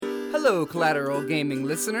Hello, Collateral Gaming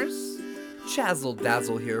listeners. Chazzle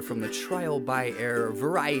Dazzle here from the Trial by Error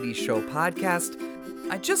Variety Show podcast.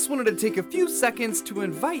 I just wanted to take a few seconds to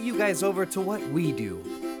invite you guys over to what we do.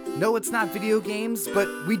 No, it's not video games, but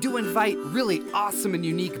we do invite really awesome and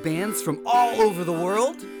unique bands from all over the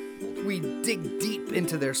world. We dig deep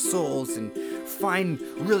into their souls and find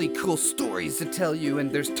really cool stories to tell you, and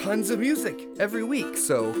there's tons of music every week,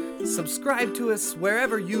 so subscribe to us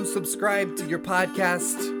wherever you subscribe to your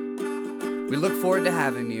podcast. We look forward to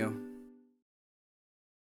having you.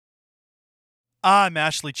 I'm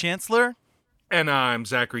Ashley Chancellor. And I'm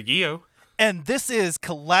Zachary Gio. And this is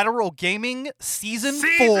Collateral Gaming Season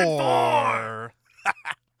 4.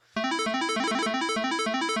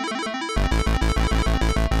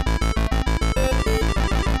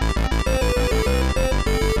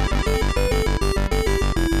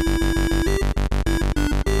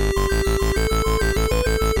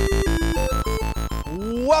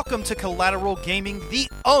 Welcome to Collateral Gaming, the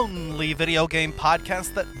only video game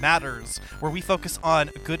podcast that matters, where we focus on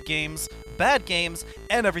good games, bad games,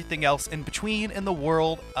 and everything else in between in the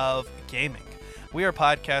world of gaming. We are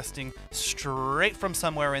podcasting straight from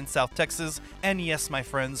somewhere in South Texas, and yes, my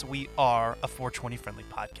friends, we are a 420 friendly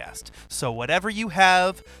podcast. So whatever you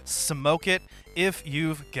have, smoke it if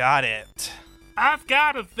you've got it. I've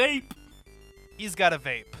got a vape. He's got a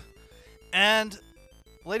vape. And,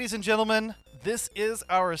 ladies and gentlemen, this is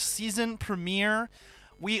our season premiere.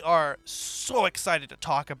 We are so excited to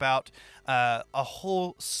talk about a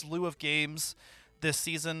whole slew of games this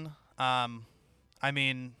season. Yeah.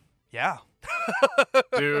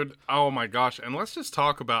 Dude, oh my gosh. And let's just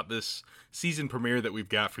talk about this season premiere that we've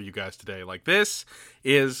got for you guys today. Like, this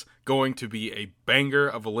is going to be a banger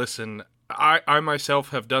of a listen. I myself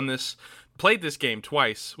have played this game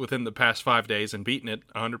twice within the past 5 days and beaten it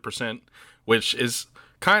 100%, which is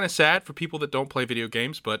kind of sad for people that don't play video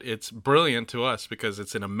games, but it's brilliant to us because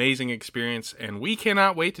it's an amazing experience, and we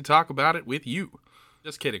cannot wait to talk about it with you.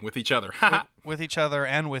 Just kidding, with each other. with each other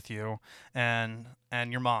and with you and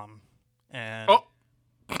your mom. And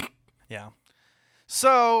yeah.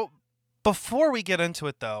 So, before we get into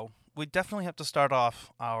it, though, we definitely have to start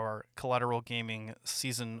off our Collateral Gaming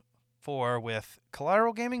Season 4 with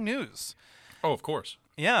Collateral Gaming News. Oh, of course.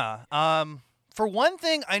 Yeah. For one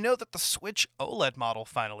thing, I know that the Switch OLED model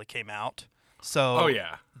finally came out. So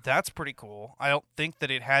yeah. That's pretty cool. I don't think that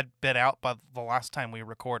it had been out by the last time we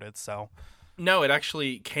recorded, so. No, it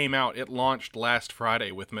actually came out. It launched last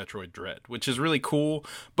Friday with Metroid Dread, which is really cool.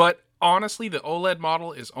 But honestly, the OLED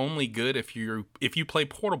model is only good if you play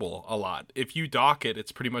portable a lot. If you dock it,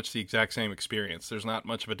 it's pretty much the exact same experience. There's not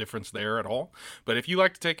much of a difference there at all. But if you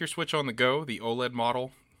like to take your Switch on the go, the OLED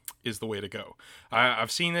model is the way to go.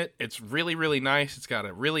 I've seen it. It's really, really nice. It's got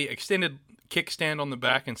a really extended kickstand on the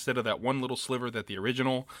back instead of that one little sliver that the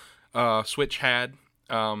original Switch had.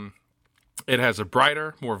 It has a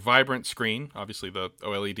brighter, more vibrant screen. Obviously, the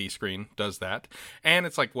OLED screen does that. And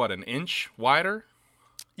it's like, an inch wider?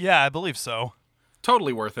 Yeah, I believe so.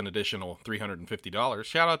 Totally worth an additional $350.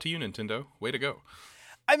 Shout out to you, Nintendo. Way to go.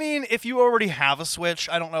 I mean, if you already have a Switch,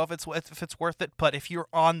 I don't know if it's worth it. But if you're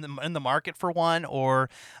in the market for one, or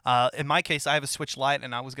in my case, I have a Switch Lite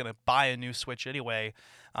and I was gonna buy a new Switch anyway,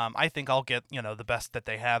 I think I'll get the best that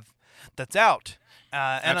they have that's out.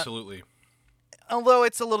 Absolutely. Although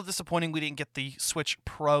it's a little disappointing we didn't get the Switch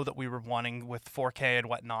Pro that we were wanting with 4K and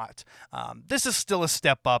whatnot. This is still a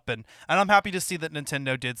step up, and I'm happy to see that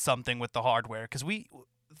Nintendo did something with the hardware, because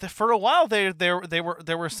for a while they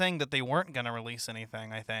were saying that they weren't going to release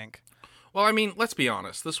anything, I think. Well, I mean, let's be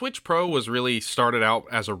honest. The Switch Pro was really started out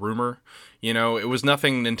as a rumor. It was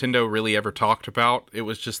nothing Nintendo really ever talked about. It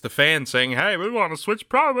was just the fans saying, hey, we want a Switch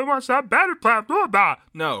Pro, we want that better plan, blah, blah.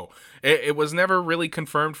 No, it was never really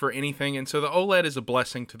confirmed for anything, and so the OLED is a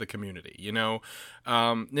blessing to the community,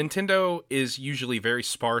 Nintendo is usually very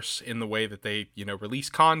sparse in the way that they, release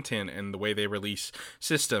content and the way they release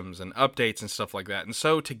systems and updates and stuff like that, and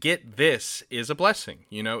so to get this is a blessing,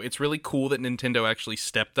 It's really cool that Nintendo actually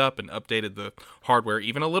stepped up and updated the hardware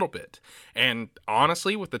even a little bit, and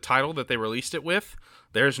honestly, with the title that they released it with,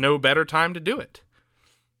 there's no better time to do it.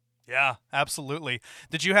 Yeah, absolutely.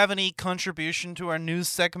 Did you have any contribution to our news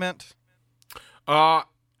segment?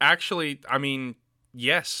 Actually, I mean,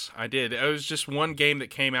 Yes, I did. It was just one game that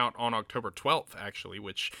came out on October 12th, actually,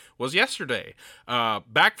 which was yesterday.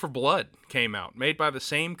 Back for Blood came out, made by the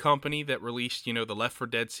same company that released, the Left 4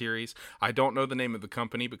 Dead series. I don't know the name of the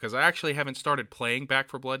company because I actually haven't started playing Back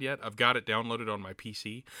for Blood yet. I've got it downloaded on my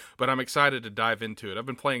PC, but I'm excited to dive into it. I've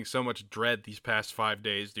been playing so much Dread these past 5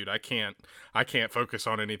 days, dude. I can't focus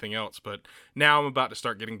on anything else, but now I'm about to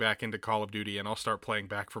start getting back into Call of Duty, and I'll start playing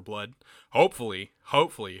Back for Blood. Hopefully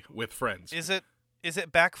with friends. Is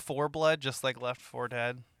it Back 4 Blood, just like Left 4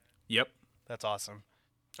 Dead? Yep. That's awesome.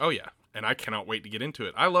 Oh, yeah. And I cannot wait to get into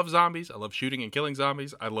it. I love zombies. I love shooting and killing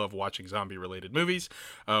zombies. I love watching zombie-related movies.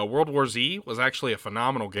 World War Z was actually a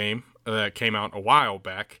phenomenal game that came out a while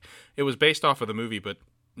back. It was based off of the movie, but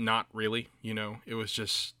not really. It was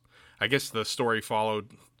just, I guess the story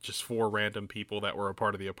followed just 4 random people that were a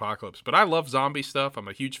part of the apocalypse. But I love zombie stuff. I'm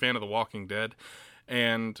a huge fan of The Walking Dead.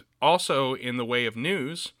 And also, in the way of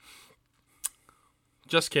news...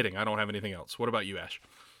 Just kidding. I don't have anything else. What about you, Ash?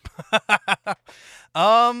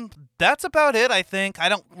 That's about it, I think. I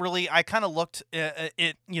kind of looked at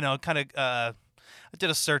it, I did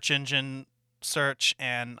a search engine search,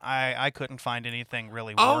 and I couldn't find anything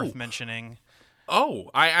really worth mentioning. Oh,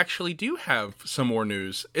 I actually do have some more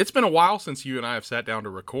news. It's been a while since you and I have sat down to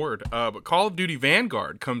record, but Call of Duty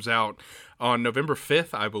Vanguard comes out on November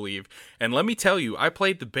 5th, I believe. And let me tell you, I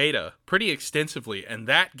played the beta pretty extensively, and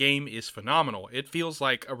that game is phenomenal. It feels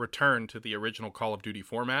like a return to the original Call of Duty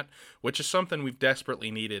format, which is something we've desperately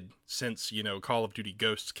needed since, Call of Duty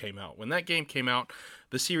Ghosts came out. When that game came out,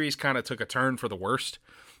 the series kind of took a turn for the worse,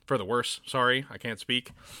 sorry, I can't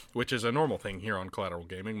speak, which is a normal thing here on Collateral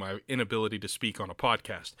Gaming, my inability to speak on a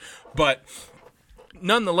podcast. But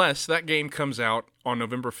nonetheless, that game comes out on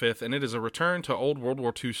November 5th, and it is a return to old World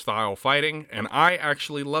War II style fighting, and I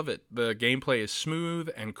actually love it. The gameplay is smooth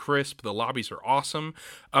and crisp. The lobbies are awesome.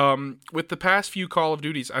 With the past few Call of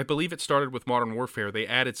Duties, I believe it started with Modern Warfare, they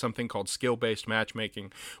added something called skill-based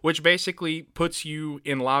matchmaking, which basically puts you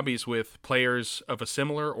in lobbies with players of a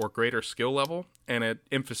similar or greater skill level, and an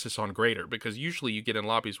emphasis on greater, because usually you get in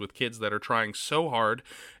lobbies with kids that are trying so hard,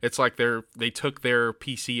 it's like they took their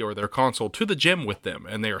PC or their console to the gym with them,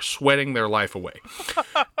 and they are sweating their life away.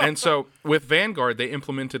 And so with Vanguard, they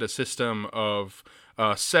implemented a system of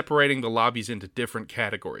separating the lobbies into different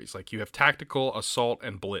categories. Like you have tactical, assault,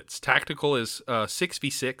 and blitz. Tactical is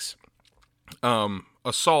 6v6.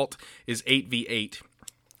 Assault is 8v8.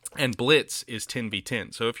 And blitz is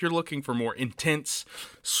 10v10. So if you're looking for more intense,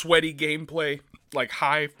 sweaty gameplay, like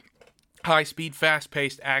high-speed,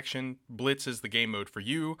 fast-paced action, blitz is the game mode for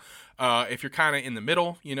you. If you're kind of in the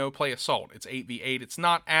middle, play assault. It's 8v8. It's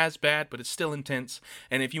not as bad, but it's still intense.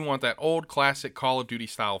 And if you want that old classic Call of Duty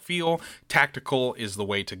style feel, tactical is the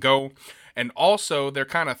way to go. And also, they're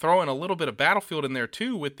kind of throwing a little bit of Battlefield in there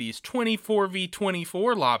too with these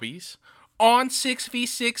 24v24 lobbies on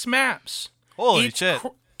 6v6 maps. Holy shit.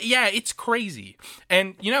 Yeah, it's crazy.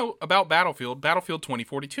 And, about Battlefield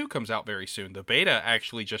 2042 comes out very soon. The beta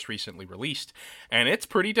actually just recently released, and it's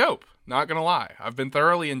pretty dope, not gonna lie. I've been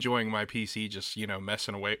thoroughly enjoying my PC just,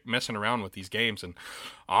 messing around with these games, and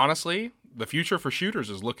honestly, the future for shooters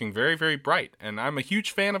is looking very, very bright, and I'm a huge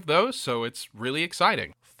fan of those, so it's really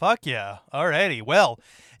exciting. Fuck yeah. Alrighty. Well,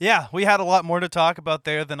 yeah, we had a lot more to talk about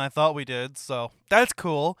there than I thought we did, so that's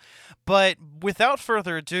cool. But without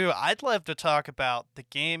further ado, I'd love to talk about the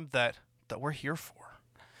game that we're here for.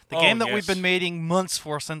 The game that we've been waiting months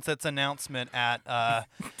for since its announcement at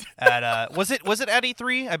was it at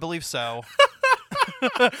E3? I believe so.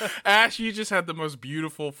 Ash, you just had the most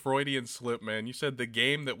beautiful Freudian slip, man. You said the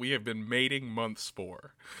game that we have been mating months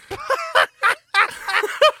for.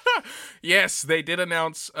 Yes, they did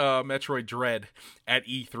announce Metroid Dread at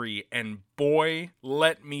E3, and boy,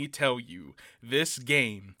 let me tell you, this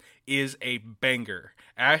game is a banger.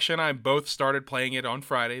 Ash and I both started playing it on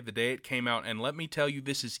Friday, the day it came out, and let me tell you,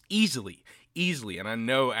 this is easily, and I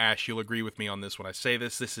know, Ash, you'll agree with me on this when I say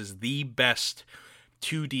this is the best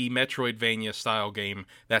 2D Metroidvania-style game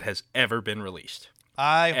that has ever been released.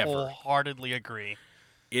 I wholeheartedly agree.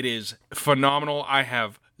 It is phenomenal. I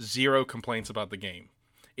have zero complaints about the game.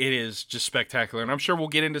 It is just spectacular, and I'm sure we'll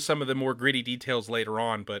get into some of the more gritty details later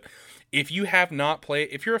on, but if you have not played,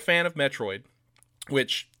 if you're a fan of Metroid,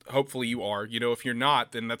 which hopefully you are, if you're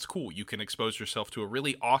not, then that's cool. You can expose yourself to a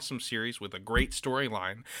really awesome series with a great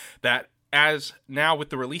storyline that, as now with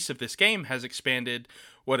the release of this game, has expanded,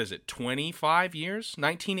 25 years?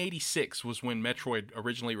 1986 was when Metroid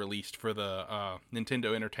originally released for the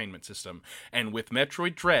Nintendo Entertainment System. And with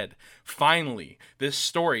Metroid Dread, finally, this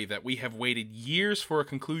story that we have waited years for a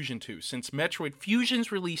conclusion to, since Metroid Fusion's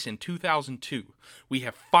release in 2002, we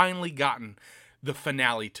have finally gotten the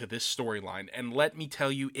finale to this storyline. And let me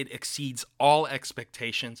tell you, it exceeds all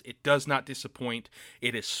expectations. It does not disappoint.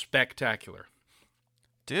 It is spectacular.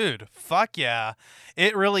 Dude, fuck yeah.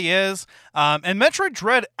 It really is. And Metroid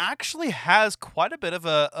Dread actually has quite a bit of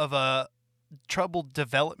a troubled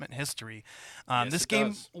development history. Yes, this it game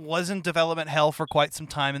does. was in development hell for quite some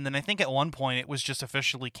time, and then I think at one point it was just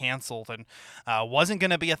officially canceled and wasn't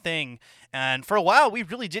going to be a thing. And for a while, we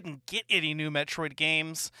really didn't get any new Metroid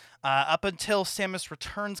games up until Samus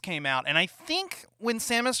Returns came out. And I think when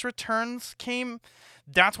Samus Returns came,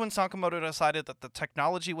 that's when Sakamoto decided that the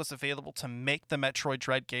technology was available to make the Metroid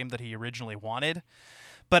Dread game that he originally wanted.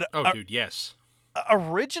 But Oh, dude, yes.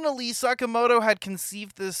 originally, Sakamoto had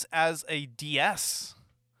conceived this as a DS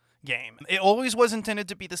game. It always was intended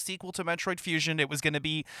to be the sequel to Metroid Fusion. It was going to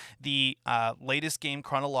be the latest game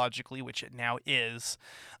chronologically, which it now is.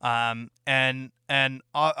 And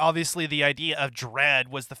obviously the idea of Dread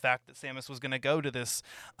was the fact that Samus was going to go to this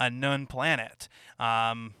unknown planet.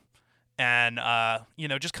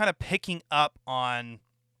 Just kind of picking up on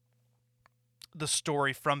the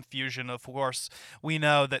story from Fusion. Of course, we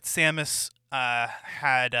know that Samus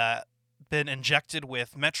had been injected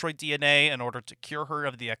with Metroid DNA in order to cure her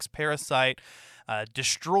of the X parasite,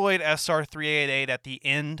 destroyed SR388 at the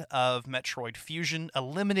end of Metroid Fusion,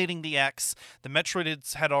 eliminating the X. The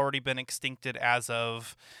Metroids had already been extincted as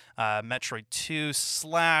of Metroid 2 /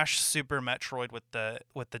 Super Metroid with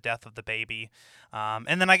the death of the baby.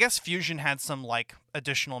 And then I guess Fusion had some like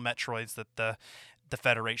additional Metroids that the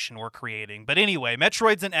Federation were creating. But anyway,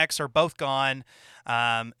 Metroids and X are both gone.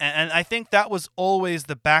 And I think that was always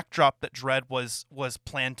the backdrop that Dread was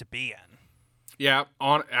planned to be in. Yeah,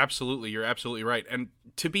 absolutely. You're absolutely right. And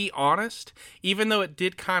to be honest, even though it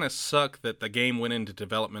did kind of suck that the game went into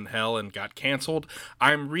development hell and got canceled,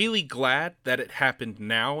 I'm really glad that it happened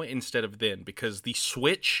now instead of then, because the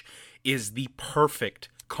Switch is the perfect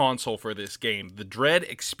console for this game. The Dread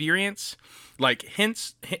experience,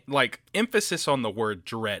 emphasis on the word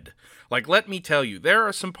dread. Like, let me tell you, there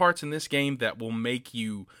are some parts in this game that will make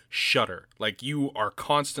you shudder. Like, you are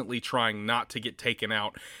constantly trying not to get taken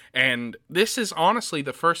out. And this is honestly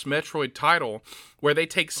the first Metroid title where they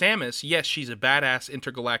take Samus. Yes, she's a badass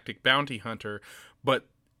intergalactic bounty hunter, but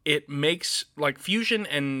it makes, like, Fusion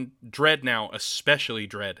and Dread now, especially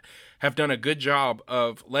Dread, have done a good job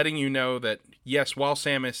of letting you know that, yes, while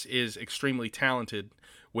Samus is extremely talented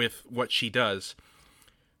with what she does,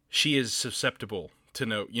 she is susceptible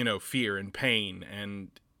to fear and pain,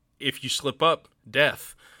 and if you slip up,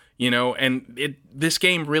 death. And this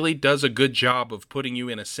game really does a good job of putting you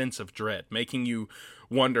in a sense of dread, making you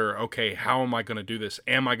wonder, okay, how am I going to do this?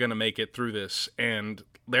 Am I going to make it through this? And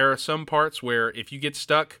there are some parts where if you get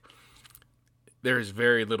stuck, there is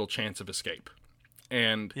very little chance of escape.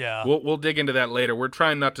 And yeah, we'll dig into that later. We're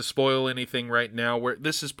trying not to spoil anything right now.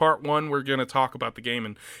 This is part 1. We're going to talk about the game,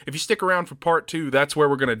 and if you stick around for part 2, that's where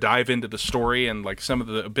we're going to dive into the story and like some of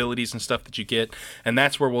the abilities and stuff that you get, and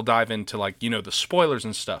that's where we'll dive into the spoilers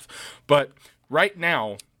and stuff. But right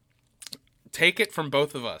now, take it from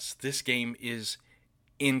both of us, this game is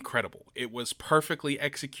incredible. It was perfectly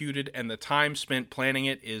executed, and the time spent planning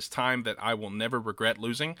it is time that I will never regret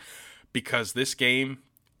losing, because this game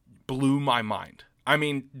blew my mind. I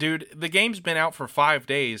mean, dude, the game's been out for 5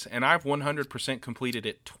 days, and I've 100% completed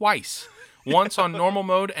it twice. Once on normal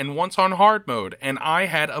mode and once on hard mode, and I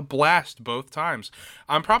had a blast both times.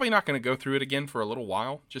 I'm probably not going to go through it again for a little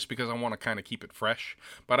while, just because I want to kind of keep it fresh,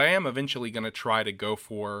 but I am eventually going to try to go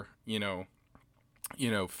for,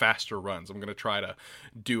 faster runs. I'm going to try to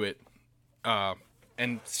do it,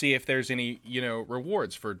 and see if there's any,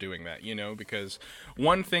 rewards for doing that, because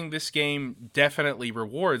one thing this game definitely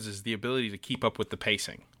rewards is the ability to keep up with the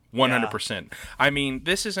pacing. 100%. Yeah. I mean,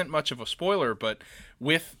 this isn't much of a spoiler, but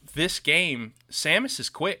with this game, Samus is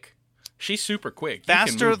quick. She's super quick.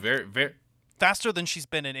 Faster, you can move very, very faster than she's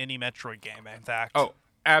been in any Metroid game, in fact. Oh,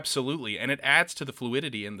 absolutely. And it adds to the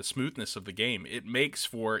fluidity and the smoothness of the game. It makes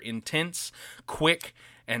for intense, quick,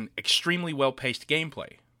 and extremely well-paced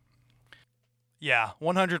gameplay. Yeah,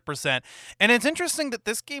 100%. And it's interesting that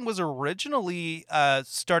this game was originally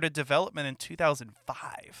started development in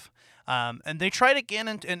 2005. And they tried again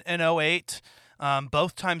in 08,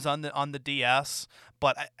 both times on the DS,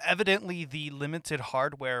 but evidently the limited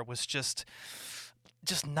hardware was just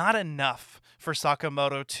not enough for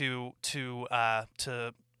Sakamoto to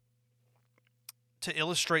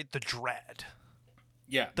illustrate the dread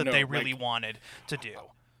that they really wanted to do.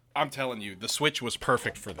 I'm telling you, the Switch was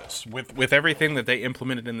perfect for this. With everything that they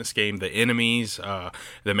implemented in this game, the enemies,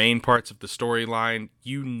 the main parts of the storyline,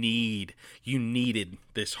 you needed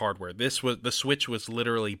this hardware. The Switch was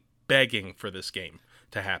literally begging for this game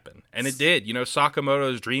to happen. And it did.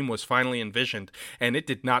 Sakamoto's dream was finally envisioned, and it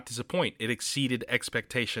did not disappoint. It exceeded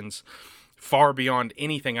expectations far beyond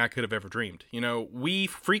anything I could have ever dreamed. We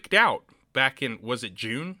freaked out back in, was it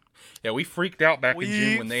June? Yeah, we freaked out back in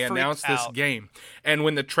June when they announced this game. And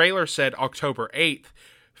when the trailer said October 8th,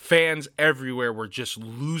 fans everywhere were just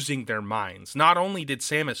losing their minds. Not only did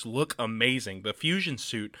Samus look amazing, the fusion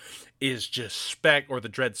suit is just or the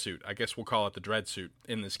dread suit. I guess we'll call it the dread suit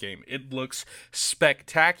in this game. It looks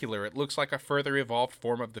spectacular. It looks like a further evolved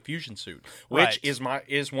form of the fusion suit, which is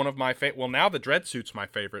one of my favorite. Well, now the dread suit's my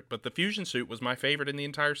favorite, but the fusion suit was my favorite in the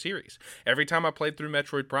entire series. Every time I played through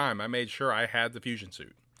Metroid Prime, I made sure I had the fusion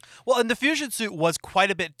suit. Well, and the fusion suit was quite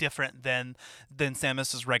a bit different than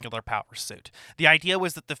Samus's regular power suit. The idea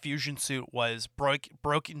was that the fusion suit was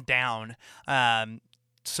broken down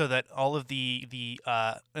so that all of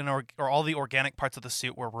all the organic parts of the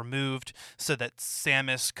suit were removed, so that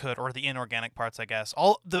Samus could, or the inorganic parts, I guess,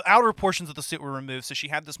 all the outer portions of the suit were removed, so she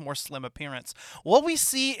had this more slim appearance. What we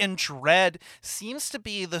see in Dread seems to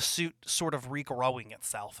be the suit sort of regrowing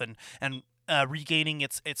itself and regaining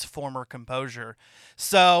its former composure.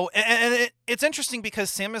 So, and it's interesting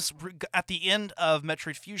because Samus, at the end of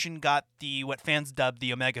Metroid Fusion, got what fans dubbed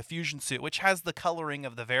the Omega Fusion suit, which has the coloring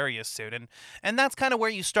of the Various suit. And that's kind of where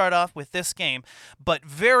you start off with this game. But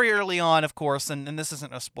very early on, of course, and this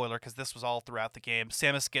isn't a spoiler because this was all throughout the game,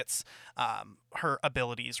 Samus gets her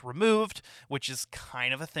abilities removed, which is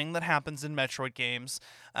kind of a thing that happens in Metroid games.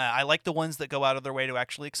 I like the ones that go out of their way to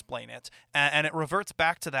actually explain it. And it reverts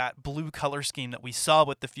back to that blue color scheme that we saw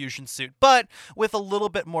with the fusion suit, but with a little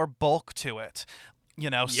bit more bulk to it.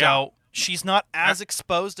 So she's not as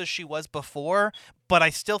exposed as she was before, but I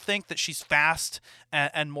still think that she's fast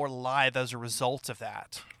and more lithe as a result of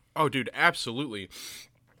that. Oh, dude, absolutely.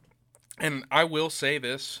 And I will say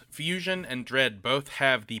this, Fusion and Dread both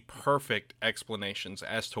have the perfect explanations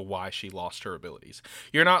as to why she lost her abilities.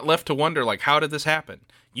 You're not left to wonder, how did this happen?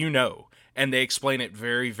 And they explain it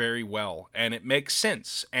very, very well, and it makes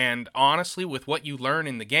sense. And honestly, with what you learn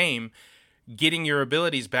in the game, getting your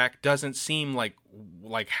abilities back doesn't seem like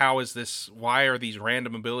why are these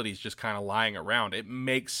random abilities just kind of lying around? It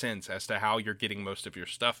makes sense as to how you're getting most of your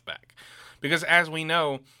stuff back. Because as we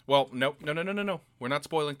know, no. We're not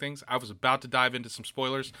spoiling things. I was about to dive into some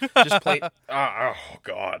spoilers. Just play. Oh,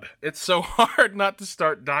 God. It's so hard not to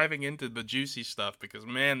start diving into the juicy stuff because,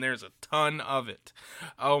 man, there's a ton of it.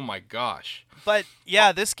 Oh, my gosh. But,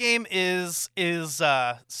 yeah, this game is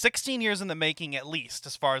 16 years in the making at least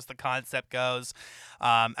as far as the concept goes.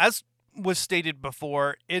 As was stated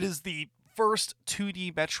before, it is the first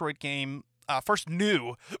 2D Metroid game, first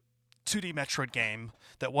new 2D Metroid game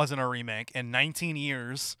that wasn't a remake in 19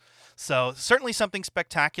 years. So certainly something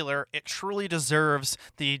spectacular. It truly deserves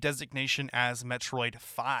the designation as Metroid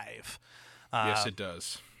 5. Yes, it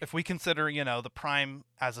does. If we consider, the Prime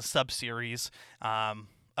as a sub-series,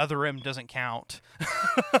 Other M doesn't count.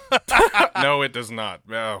 No, it does not.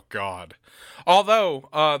 Oh, God.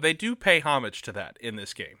 Although, they do pay homage to that in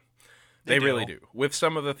this game. They really do. With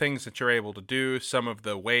some of the things that you're able to do, some of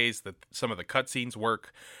the ways that some of the cutscenes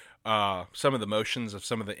work, some of the motions of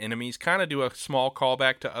some of the enemies kind of do a small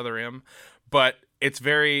callback to Other M, but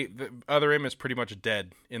Other M is pretty much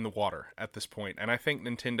dead in the water at this point, and I think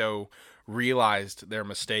Nintendo realized their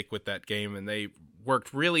mistake with that game, and they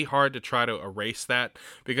worked really hard to try to erase that,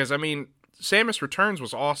 because, Samus Returns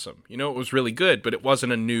was awesome. It was really good, but it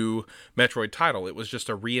wasn't a new Metroid title. It was just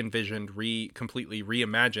a re-envisioned, completely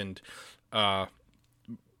reimagined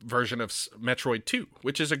version of Metroid 2,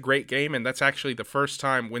 which is a great game, and that's actually the first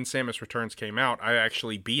time when Samus Returns came out, I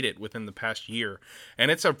actually beat it within the past year, and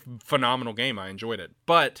it's a phenomenal game. I enjoyed it,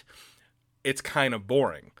 but it's kind of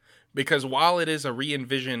boring, because while it is a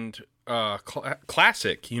re-envisioned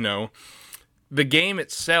classic, the game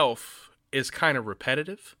itself is kind of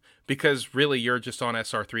repetitive, because really you're just on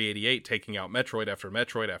SR388 taking out Metroid after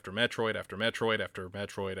Metroid after Metroid after Metroid after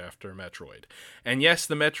Metroid after Metroid. And yes,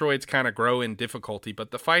 the Metroids kind of grow in difficulty,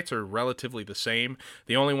 but the fights are relatively the same.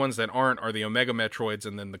 The only ones that aren't are the Omega Metroids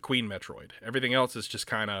and then the Queen Metroid. Everything else is just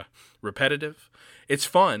kind of repetitive. It's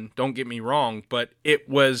fun, don't get me wrong, but it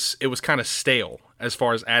was kind of stale as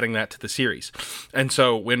far as adding that to the series. And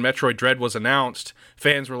so when Metroid Dread was announced,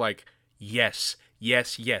 fans were like, yes,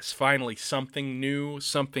 finally something new,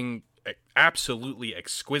 something absolutely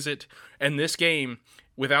exquisite. And this game,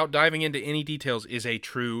 without diving into any details, is a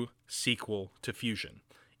true sequel to Fusion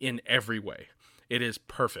in every way. It is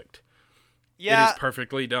perfect. Yeah. It is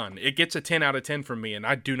perfectly done. It gets a 10 out of 10 from me, and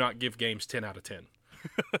I do not give games 10 out of 10.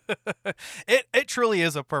 It truly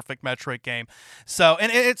is a perfect Metroid game. So,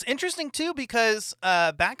 and it's interesting too, because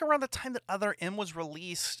back around the time that Other M was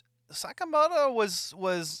released, Sakamoto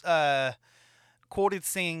was quoted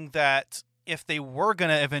saying that if they were going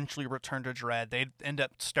to eventually return to Dread, they'd end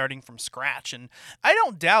up starting from scratch. And I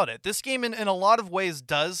don't doubt it. This game, in a lot of ways,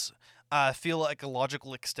 does feel like a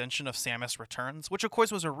logical extension of Samus Returns, which, of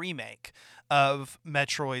course, was a remake of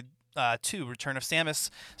Metroid 2, Return of Samus.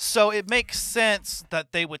 So it makes sense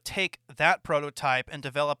that they would take that prototype and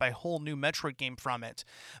develop a whole new Metroid game from it.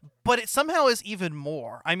 But it somehow is even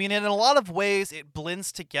more. I mean, in a lot of ways, it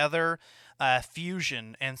blends together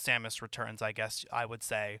Fusion and Samus Returns, I guess I would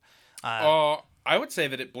say. I would say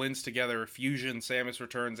that it blends together Fusion, Samus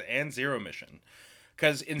Returns, and Zero Mission.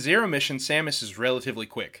 Because in Zero Mission, Samus is relatively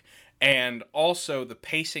quick. And also the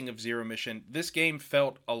pacing of Zero Mission, this game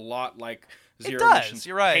felt a lot like Zero Mission's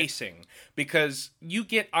pacing. Because you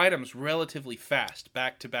get items relatively fast,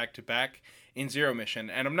 back to back to back in Zero Mission.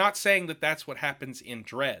 And I'm not saying that that's what happens in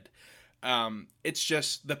Dread. It's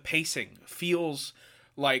just the pacing feels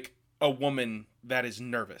like a woman that is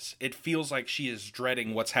nervous. It feels like she is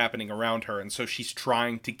dreading what's happening around her, and so she's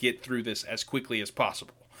trying to get through this as quickly as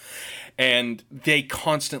possible. And they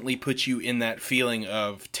constantly put you in that feeling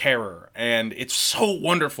of terror, and it's so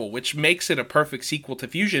wonderful, which makes it a perfect sequel to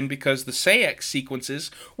Fusion, because the Saix sequences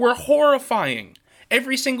were horrifying.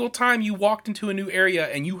 Every single time you walked into a new area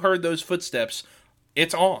and you heard those footsteps,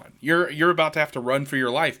 it's on. You're about to have to run for your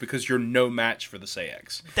life because you're no match for the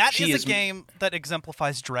Saix. That is a game that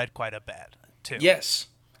exemplifies Dread quite a bit, too. Yes,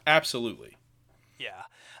 absolutely. Yeah.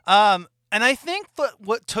 And I think that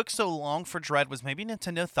what took so long for Dread was maybe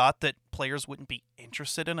Nintendo thought that players wouldn't be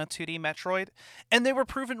interested in a 2D Metroid, and they were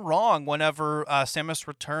proven wrong whenever Samus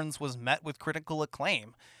Returns was met with critical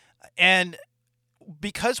acclaim. And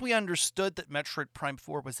because we understood that Metroid Prime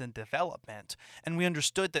 4 was in development, and we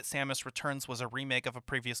understood that Samus Returns was a remake of a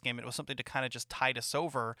previous game, it was something to kind of just tide us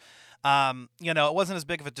over. It wasn't as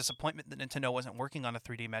big of a disappointment that Nintendo wasn't working on a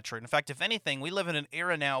 3D Metroid. In fact, if anything, we live in an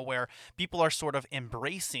era now where people are sort of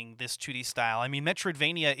embracing this 2D style. I mean,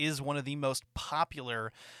 Metroidvania is one of the most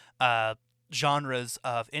popular genres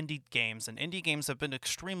of indie games, and indie games have been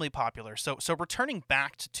extremely popular. So returning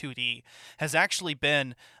back to 2D has actually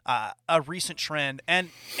been a recent trend, and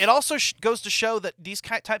it also goes to show that these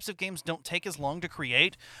types of games don't take as long to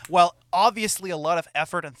create. While obviously a lot of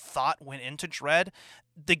effort and thought went into Dread,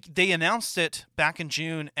 they announced it back in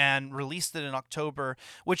June and released it in October,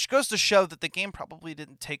 which goes to show that the game probably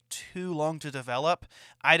didn't take too long to develop.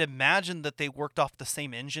 I'd imagine that they worked off the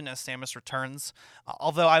same engine as Samus Returns,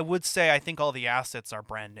 although I would say I think all the assets are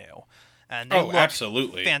brand new. And they look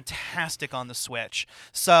absolutely fantastic on the Switch.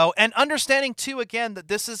 So, and understanding, too, again, that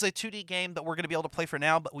this is a 2D game that we're going to be able to play for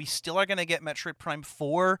now, but we still are going to get Metroid Prime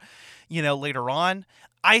 4, later on,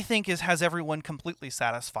 I think has everyone completely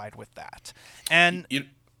satisfied with that. And in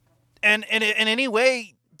any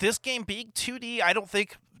way, this game being 2D, I don't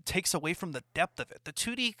think takes away from the depth of it. The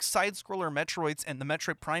 2D side-scroller Metroids and the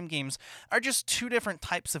Metroid Prime games are just two different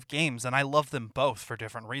types of games, and I love them both for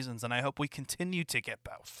different reasons, and I hope we continue to get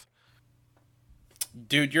both.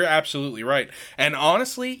 Dude, you're absolutely right. And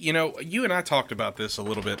honestly, you and I talked about this a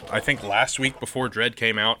little bit, I think last week before Dread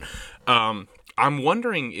came out. I'm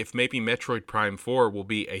wondering if maybe Metroid Prime 4 will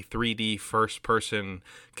be a 3D first-person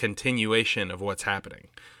continuation of what's happening.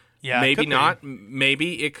 Yeah, maybe not.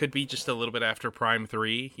 Maybe it could be just a little bit after Prime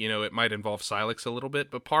 3. It might involve Silex a little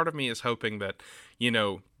bit. But part of me is hoping that,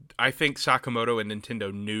 I think Sakamoto and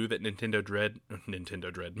Nintendo knew that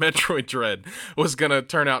Metroid Dread was going to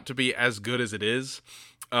turn out to be as good as it is.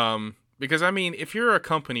 Because, if you're a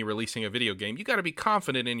company releasing a video game, you got to be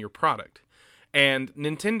confident in your product. And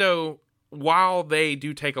Nintendo, while they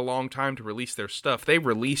do take a long time to release their stuff, they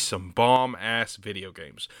release some bomb-ass video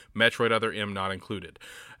games. Metroid Other M not included.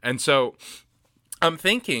 And so I'm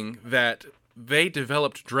thinking that they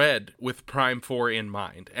developed Dread with Prime 4 in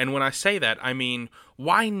mind. And when I say that, I mean,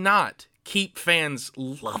 why not keep fans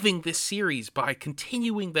loving this series by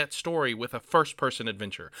continuing that story with a first-person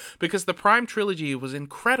adventure? Because the Prime trilogy was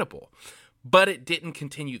incredible, but it didn't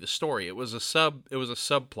continue the story. It was a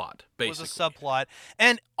subplot, basically. It was a subplot,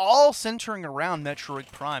 and all centering around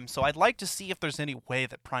Metroid Prime. So I'd like to see if there's any way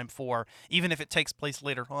that Prime 4, even if it takes place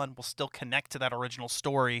later on, will still connect to that original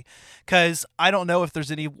story. Because I don't know if there's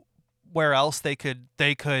anywhere else they could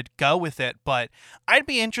go with it, but I'd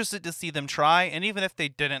be interested to see them try. And even if they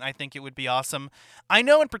didn't, I think it would be awesome. I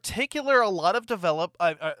know in particular, a lot of developers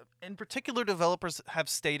have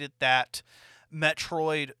stated that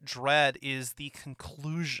Metroid Dread is the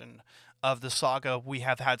conclusion of the saga we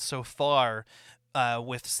have had so far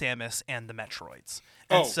with Samus and the Metroids.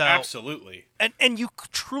 And absolutely. And you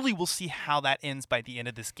truly will see how that ends by the end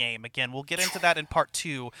of this game. Again, we'll get into that in part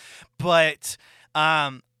 2, but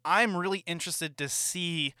I'm really interested to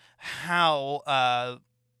see how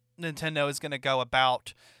Nintendo is going to go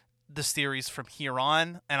about the series from here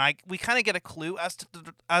on, and we kind of get a clue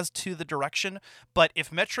as to the direction. But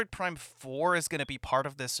if Metroid Prime 4 is going to be part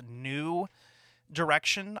of this new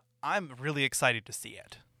direction, I'm really excited to see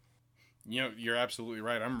it. You know, you're absolutely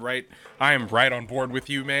right. I am right on board with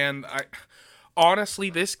you, man. Honestly,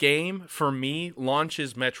 this game, for me,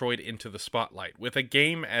 launches Metroid into the spotlight. With a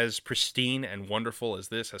game as pristine and wonderful as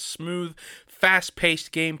this, a smooth,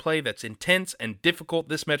 fast-paced gameplay that's intense and difficult,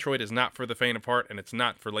 this Metroid is not for the faint of heart, and it's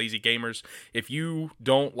not for lazy gamers. If you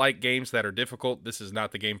don't like games that are difficult, this is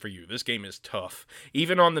not the game for you. This game is tough.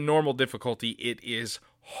 Even on the normal difficulty, it is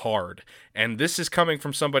hard. And this is coming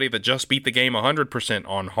from somebody that just beat the game 100%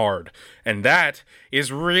 on hard. And that is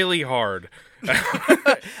really hard.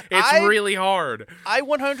 Really hard. I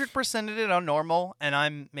 100%ed it on normal, and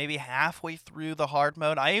I'm maybe halfway through the hard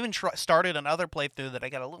mode. I even started another playthrough that I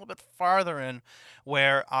got a little bit farther in,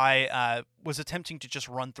 where I was attempting to just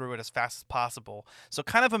run through it as fast as possible. So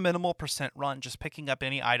kind of a minimal percent run, just picking up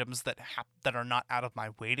any items that are not out of my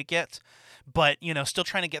way to get, but still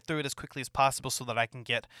trying to get through it as quickly as possible so that I can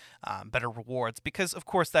get better rewards. Because of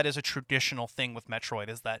course that is a traditional thing with Metroid,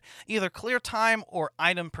 is that either clear time or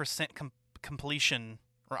item percent completion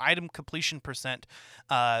or item completion percent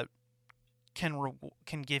can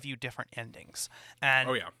give you different endings. And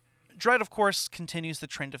oh yeah, Dread of course continues the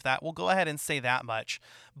trend of that. We'll go ahead and say that much.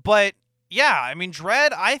 But yeah, I mean,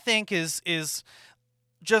 Dread I think is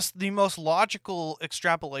just the most logical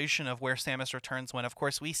extrapolation of where Samus Returns, when of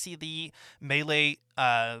course we see the melee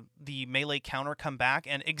counter come back,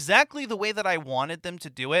 and exactly the way that I wanted them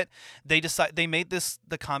to do it. They made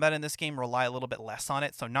the combat in this game rely a little bit less on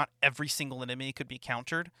it, so not every single enemy could be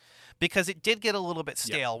countered, because it did get a little bit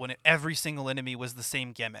stale when every single enemy was the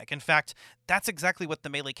same gimmick. In fact, that's exactly what the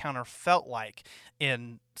melee counter felt like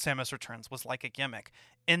in Samus Returns, was like a gimmick.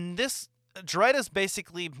 In this, Dread has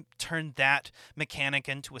basically turned that mechanic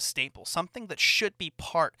into a staple, something that should be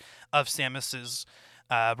part of Samus's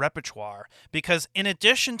repertoire, because in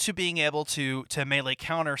addition to being able to melee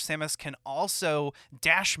counter, Samus can also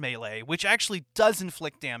dash melee, which actually does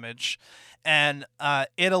inflict damage, and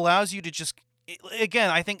it allows you to just, again,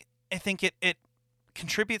 I think it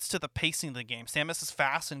contributes to the pacing of the game. Samus is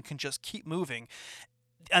fast and can just keep moving.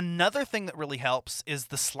 Another thing that really helps is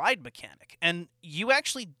the slide mechanic, and you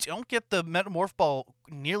actually don't get the Metamorph Ball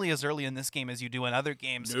nearly as early in this game as you do in other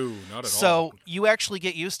games. No, not at all. So you actually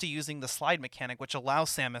get used to using the slide mechanic, which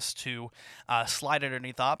allows Samus to slide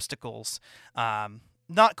underneath obstacles.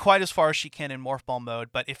 Not quite as far as she can in Morph Ball mode,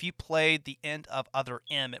 but if you play the end of Other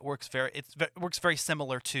M, it works very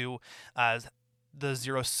similar to the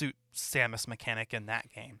Zero Suit Samus mechanic in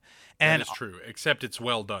that game. And that is true, except it's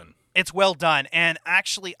well done. It's well done, and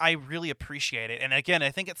actually I really appreciate it. And again, I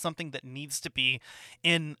think it's something that needs to be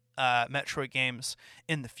in Metroid games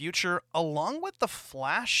in the future, along with the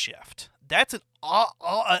Flash Shift. That's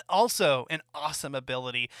also an awesome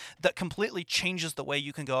ability that completely changes the way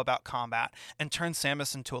you can go about combat and turns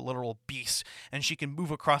Samus into a literal beast, and she can move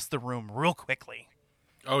across the room real quickly.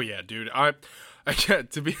 Oh yeah, dude. I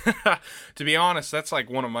to be honest, that's like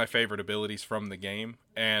one of my favorite abilities from the game,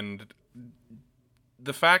 and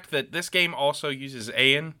the fact that this game also uses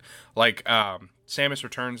Aeon, like Samus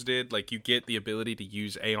Returns did, like you get the ability to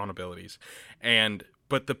use Aeon abilities,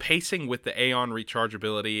 but the pacing with the Aeon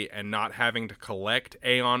rechargeability and not having to collect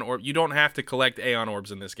Aeon Orb, you don't have to collect Aeon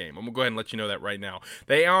Orbs in this game. I'm going to go ahead and let you know that right now.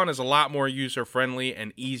 The Aeon is a lot more user-friendly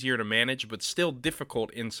and easier to manage, but still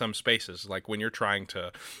difficult in some spaces, like when you're trying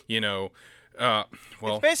to,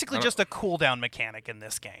 it's basically just a cooldown mechanic in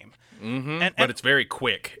this game. Mm-hmm. But it's very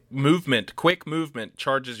quick. Quick movement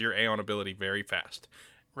charges your Aeon ability very fast.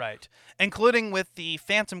 Right. Including with the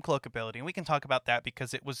Phantom Cloak ability. And we can talk about that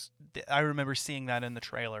because I remember seeing that in the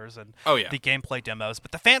trailers and the gameplay demos.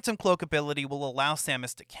 But the Phantom Cloak ability will allow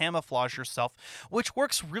Samus to camouflage herself, which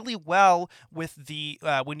works really well with the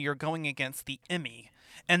when you're going against the Emmy.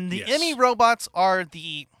 And the Emmy robots are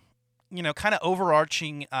the kind of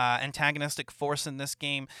overarching antagonistic force in this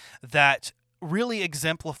game that really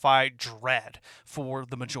exemplify Dread for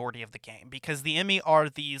the majority of the game, because the Emmy are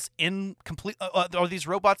these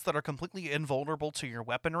robots that are completely invulnerable to your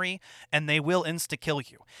weaponry, and they will insta-kill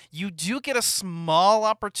you. You do get a small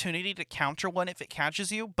opportunity to counter one if it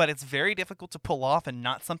catches you, but it's very difficult to pull off and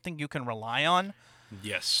not something you can rely on.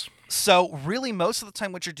 Yes. So really, most of the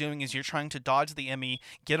time what you're doing is you're trying to dodge the Emmy,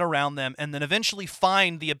 get around them, and then eventually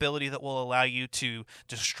find the ability that will allow you to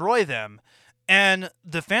destroy them. And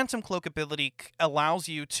the Phantom Cloak ability allows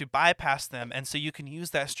you to bypass them, and so you can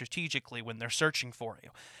use that strategically when they're searching for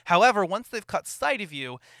you. However, once they've caught sight of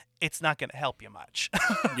you, it's not going to help you much.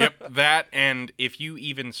 Yep, that, and if you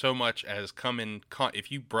even so much as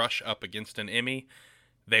if you brush up against an Emmy,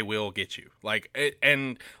 they will get you.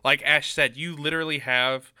 And like Ash said, you literally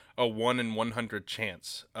have a 1 in 100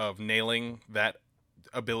 chance of nailing that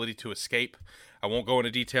ability to escape. I won't go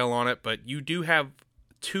into detail on it, but you do have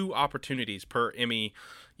 2 opportunities per Emmy,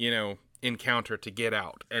 encounter to get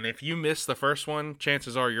out. And if you miss the first one,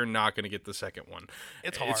 chances are you're not going to get the second one.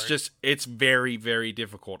 It's hard. It's very, very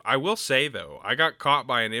difficult. I will say, though, I got caught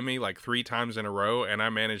by an Emmy like 3 times in a row, and I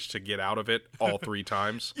managed to get out of it all 3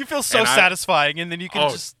 times. You feel so satisfying, and then you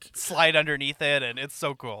can just slide underneath it, and it's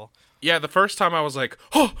so cool. Yeah, the first time I was like,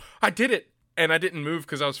 oh, I did it. And I didn't move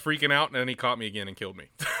because I was freaking out, and then he caught me again and killed me.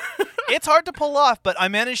 It's hard to pull off, but I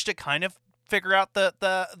managed to kind of figure out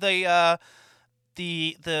the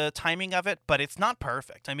timing of it, but it's not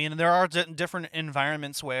perfect. I mean, there are different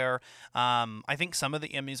environments where I think some of the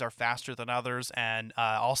Emmys are faster than others, and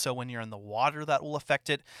also when you're in the water, that will affect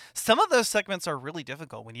it. Some of those segments are really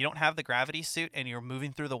difficult. When you don't have the gravity suit and you're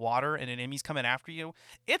moving through the water and an Emmy's coming after you,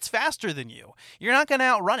 it's faster than you. You're not going to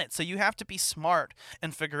outrun it, so you have to be smart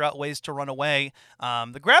and figure out ways to run away.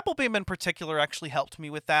 The grapple beam in particular actually helped me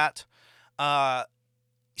with that.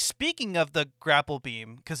 Speaking of the grapple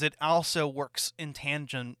beam, because it also works in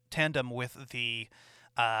tandem with the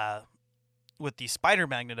spider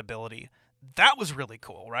magnet ability, that was really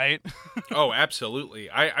cool, right? Oh, absolutely.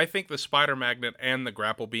 I think the spider magnet and the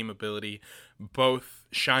grapple beam ability both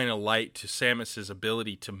shine a light to Samus's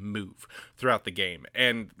ability to move throughout the game.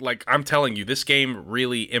 And I'm telling you, this game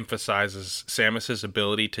really emphasizes Samus's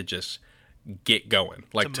ability to just get going,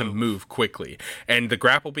 to move quickly. And the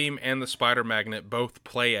grapple beam and the spider magnet both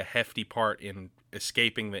play a hefty part in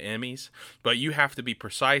escaping the Emmys, but you have to be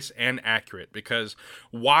precise and accurate because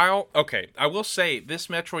I will say this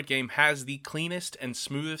Metroid game has the cleanest and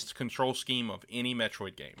smoothest control scheme of any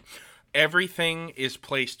Metroid game. Everything is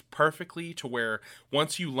placed perfectly to where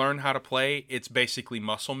once you learn how to play, it's basically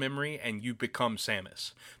muscle memory and you become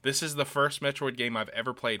Samus. This is the first Metroid game I've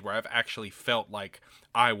ever played where I've actually felt like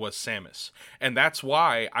I was Samus. And that's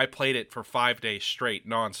why I played it for 5 days straight,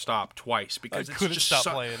 nonstop, twice, because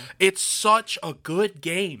it's such a good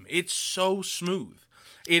game. It's so smooth.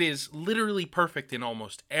 It is literally perfect in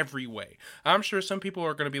almost every way. I'm sure some people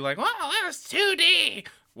are going to be like, "Wow, that was 2D."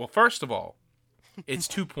 Well, first of all, it's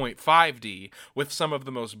 2.5D with some of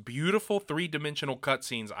the most beautiful 3-dimensional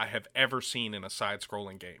cutscenes I have ever seen in a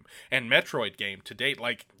side-scrolling game. And Metroid game to date,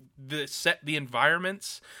 the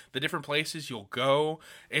environments, the different places you'll go,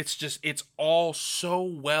 it's all so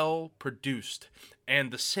well produced.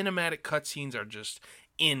 And the cinematic cutscenes are just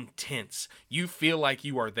intense. You feel like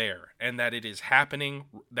you are there and that it is happening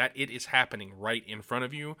right in front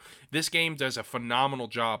of you. This game does a phenomenal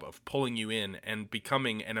job of pulling you in and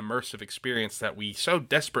becoming an immersive experience that we so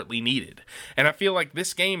desperately needed. And I feel like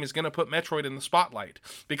this game is going to put Metroid in the spotlight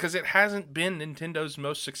because it hasn't been Nintendo's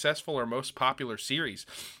most successful or most popular series.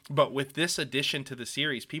 But with this addition to the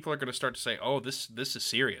series, people are going to start to say, "Oh, this is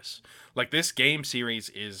serious." This game series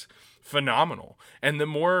is phenomenal. And the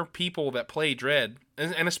more people that play Dread,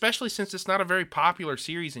 and especially since it's not a very popular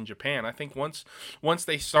series in Japan, I think once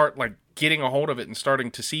they start getting a hold of it and starting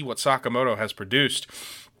to see what Sakamoto has produced,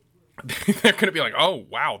 they're going to be like, "Oh,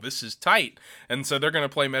 wow, this is tight." And so they're going to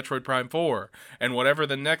play Metroid Prime 4 and whatever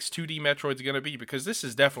the next 2D Metroid's going to be, because this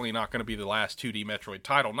is definitely not going to be the last 2D Metroid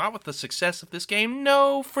title. Not with the success of this game.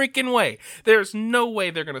 No freaking way. There's no way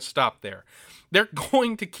they're going to stop there. They're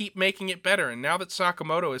going to keep making it better. And now that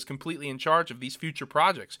Sakamoto is completely in charge of these future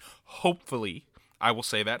projects, hopefully, I will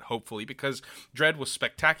say that, hopefully, because Dread was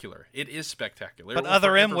spectacular. It is spectacular. But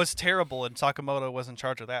Other M was terrible, and Sakamoto was in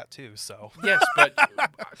charge of that, too, so. Yes, but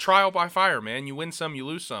trial by fire, man. You win some, you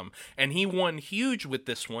lose some. And he won huge with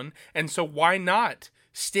this one, and so why not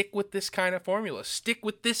stick with this kind of formula? Stick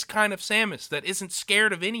with this kind of Samus that isn't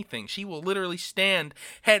scared of anything. She will literally stand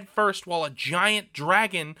head first while a giant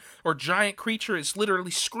dragon or giant creature is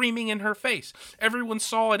literally screaming in her face. Everyone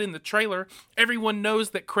saw it in the trailer. Everyone knows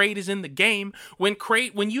that Kraid is in the game. When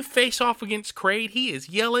you face off against Kraid, he is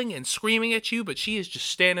yelling and screaming at you, but she is just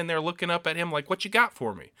standing there looking up at him like, "What you got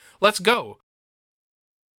for me? Let's go."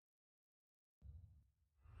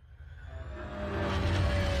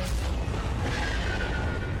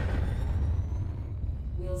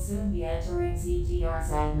 Soon be entering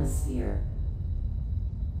CGR's atmosphere.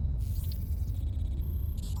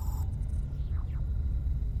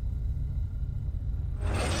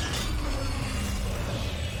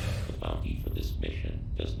 The bounty for this mission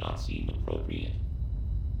does not seem appropriate.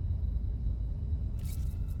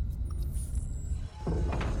 The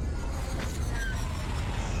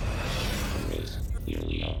risk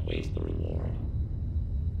clearly outweighs the reward.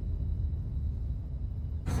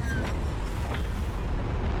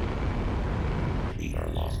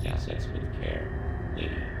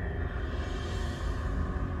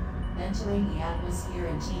 Entering the atmosphere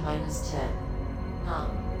in T-minus 10, 9,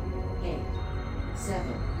 8,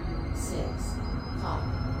 7, 6, 5,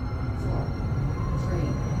 4, 3,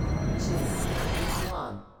 2,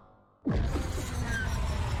 1.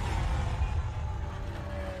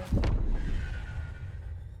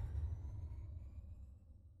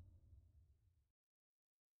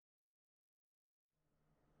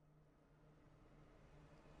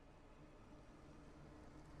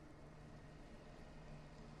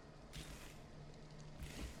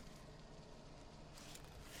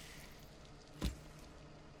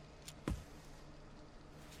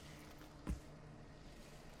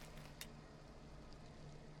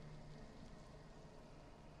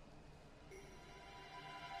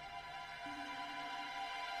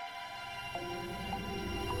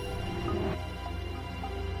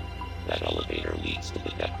 That elevator leads to the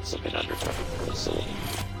depths of an underground facility.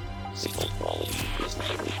 Signal quality is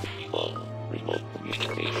likely to be low. Remote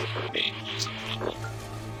communication remains difficult.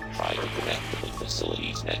 Try to connect to the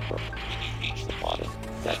facility's network when you reach the bottom.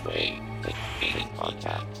 That way, they can gain in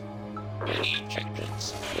contact. Many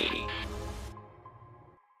objectives, lady.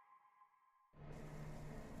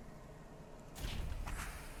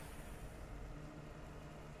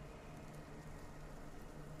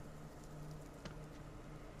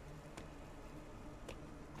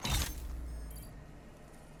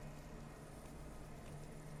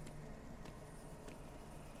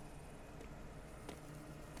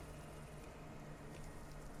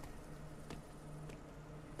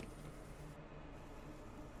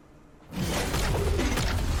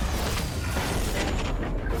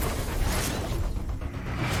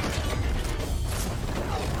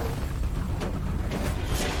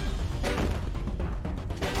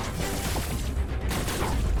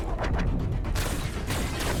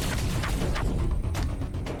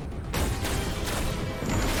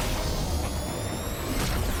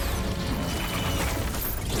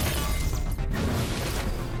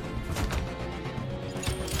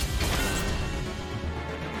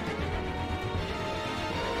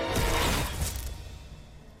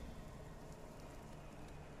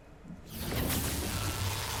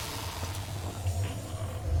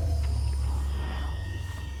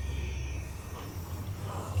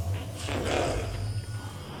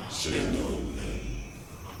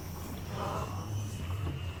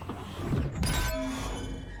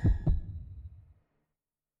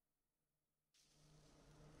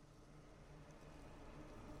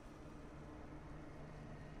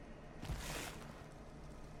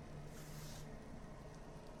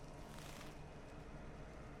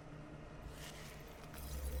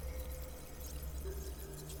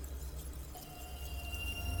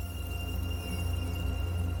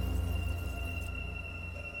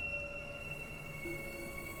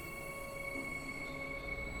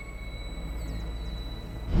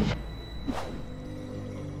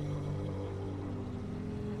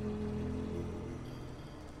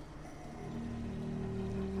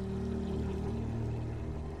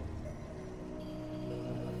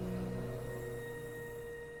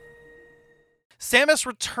 Samus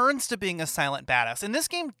returns to being a silent badass. And this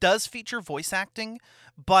game does feature voice acting,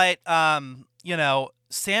 but,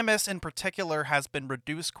 Samus in particular has been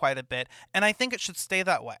reduced quite a bit, and I think it should stay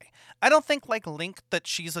that way. I don't think, like Link, that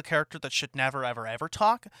she's a character that should never, ever, ever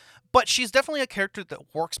talk, but she's definitely a character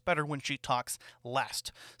that works better when she talks less.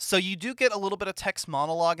 So you do get a little bit of text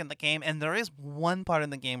monologue in the game, and there is one part in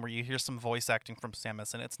the game where you hear some voice acting from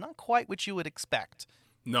Samus, and it's not quite what you would expect.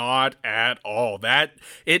 Not at all.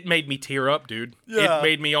 It made me tear up, dude. Yeah. It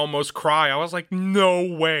made me almost cry. I was like, no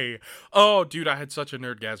way. Oh, dude, I had such a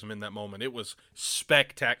nerdgasm in that moment. It was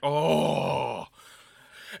spectacular. Oh.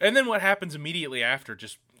 And then what happens immediately after,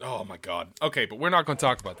 just, oh my God. Okay, but we're not going to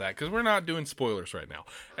talk about that because we're not doing spoilers right now.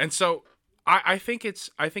 And so I think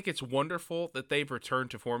it's wonderful that they've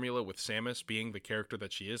returned to formula with Samus being the character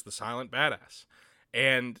that she is, the silent badass.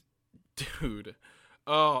 And, dude...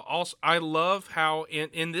 also, I love how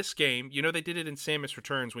in this game, they did it in Samus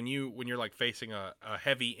Returns when you're like facing a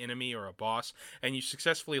heavy enemy or a boss and you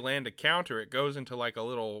successfully land a counter, it goes into like a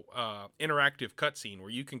little interactive cutscene where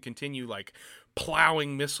you can continue like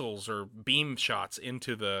plowing missiles or beam shots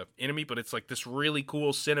into the enemy, but it's like this really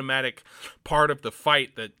cool cinematic part of the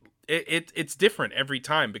fight that it's different every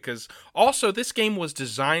time because also this game was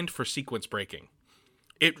designed for sequence breaking.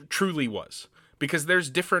 It truly was. Because there's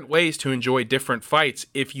different ways to enjoy different fights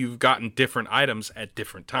if you've gotten different items at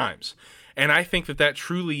different times. And I think that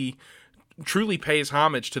truly pays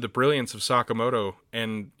homage to the brilliance of Sakamoto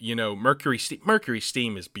and, Mercury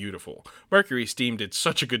Steam is beautiful. Mercury Steam did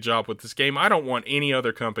such a good job with this game. I don't want any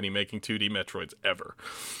other company making 2D Metroids ever.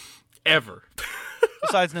 Ever.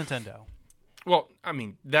 Besides Nintendo. Well, I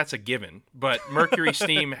mean, that's a given, but Mercury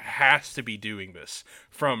Steam has to be doing this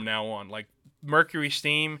from now on. Like, Mercury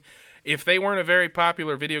Steam, if they weren't a very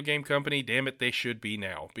popular video game company, damn it, they should be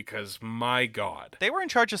now, because my God. They were in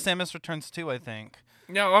charge of Samus Returns too, I think.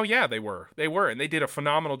 No, oh yeah, they were, and they did a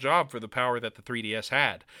phenomenal job for the power that the 3DS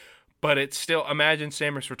had. But it's still, imagine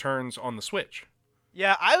Samus Returns on the Switch.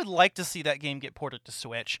 Yeah, I would like to see that game get ported to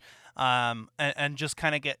Switch, and just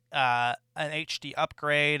kind of get an HD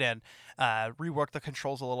upgrade and rework the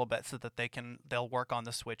controls a little bit so that they'll work on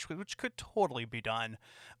the Switch, which could totally be done.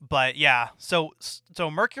 But yeah, so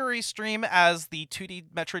Mercury Stream as the 2D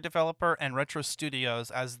Metroid developer and Retro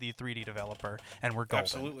Studios as the 3D developer, and we're golden.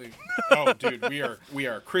 Absolutely. Oh, dude, we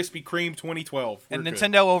are Krispy Kreme 2012. And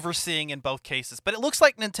Nintendo overseeing in both cases, but it looks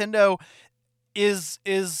like Nintendo has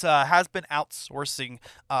been outsourcing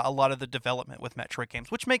a lot of the development with Metroid games,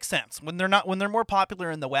 which makes sense. When they're more popular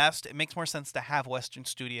in the West, it makes more sense to have Western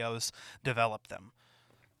studios develop them.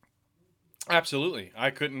 Absolutely,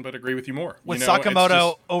 I couldn't but agree with you more. With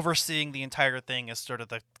Sakamoto overseeing the entire thing as sort of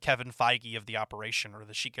the Kevin Feige of the operation, or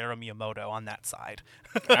the Shigeru Miyamoto on that side.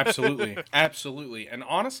 Absolutely. And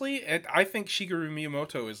honestly, I think Shigeru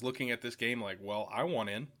Miyamoto is looking at this game like, well, I want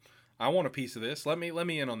in. I want a piece of this. Let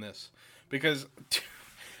me in on this. Because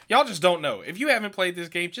y'all just don't know. If you haven't played this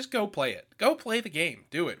game, just go play it. Go play the game.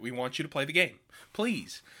 Do it. We want you to play the game.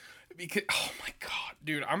 Please. Because, oh my God,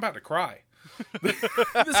 dude, I'm about to cry.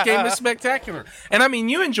 This game is spectacular. And I mean,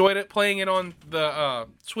 you enjoyed it playing it on the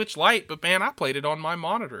Switch Lite, but man, I played it on my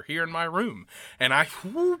monitor here in my room. And I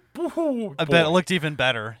bet it looked even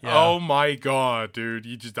better. Yeah. Oh my God, dude.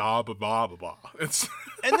 You just It's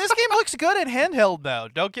And this game looks good in handheld though.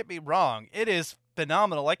 Don't get me wrong. It is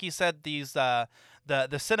phenomenal. Like you said, these the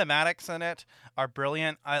cinematics in it are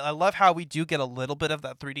brilliant. I love how we do get a little bit of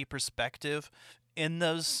that 3D perspective in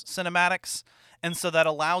those cinematics, and so that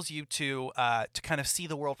allows you to kind of see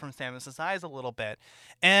the world from Samus's eyes a little bit.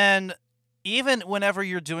 And even whenever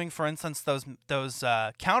you're doing, for instance, those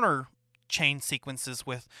counter chain sequences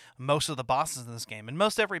with most of the bosses in this game, and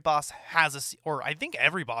most every boss has or I think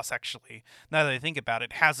every boss actually, now that I think about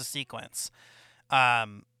it, has a sequence.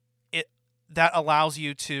 That allows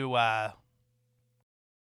you to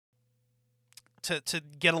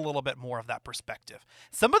get a little bit more of that perspective.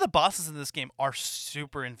 Some of the bosses in this game are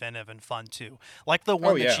super inventive and fun too. Like the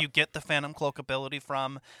one that you get the Phantom Cloak ability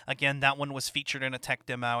from. Again, that one was featured in a tech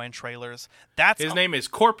demo and trailers. His name is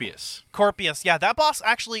Corpius. Corpius, yeah. That boss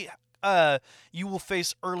actually you will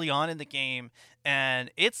face early on in the game, and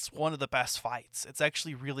it's one of the best fights. It's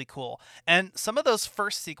actually really cool. And some of those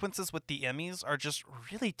first sequences with the Emmys are just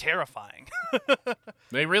really terrifying.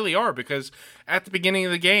 They really are, because at the beginning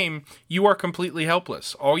of the game, you are completely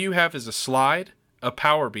helpless. All you have is a slide, a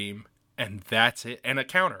power beam, and that's it. And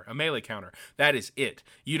a melee counter. That is it.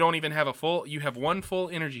 You don't even have you have one full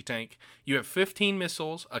energy tank. You have 15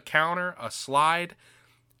 missiles, a counter, a slide,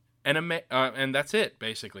 and that's it,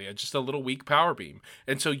 basically. Just a little weak power beam.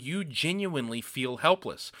 And so you genuinely feel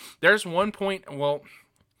helpless. There's one point, well,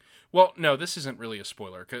 no, this isn't really a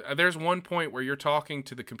spoiler. 'Cause there's one point where you're talking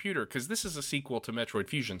to the computer, because this is a sequel to Metroid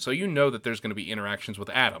Fusion, so you know that there's going to be interactions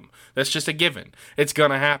with Adam. That's just a given. It's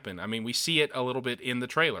going to happen. I mean, we see it a little bit in the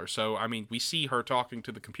trailer. So, I mean, we see her talking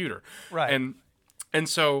to the computer. Right. And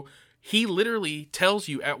so he literally tells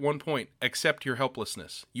you at one point, accept your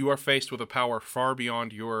helplessness. You are faced with a power far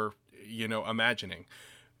beyond your, imagining.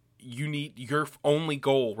 Your only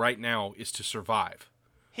goal right now is to survive.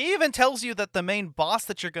 He even tells you that the main boss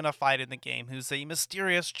that you're going to fight in the game, who's a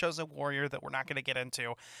mysterious chosen warrior that we're not going to get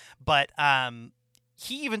into, but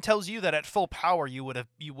he even tells you that at full power you would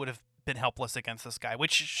have been helpless against this guy,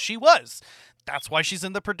 which she was. That's why she's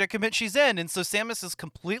in the predicament she's in. And so Samus is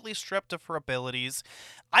completely stripped of her abilities,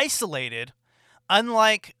 isolated.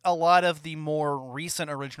 Unlike a lot of the more recent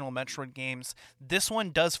original Metroid games, this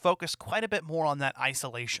one does focus quite a bit more on that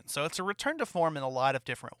isolation. So it's a return to form in a lot of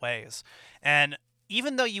different ways. And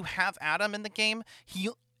even though you have Adam in the game, he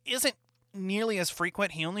isn't nearly as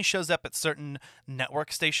frequent. He only shows up at certain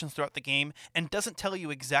network stations throughout the game and doesn't tell you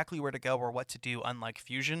exactly where to go or what to do, unlike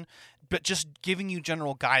Fusion, but just giving you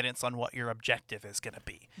general guidance on what your objective is going to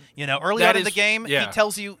be. Early on in the game, he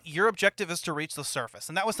tells you your objective is to reach the surface.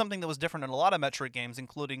 And that was something that was different in a lot of Metroid games,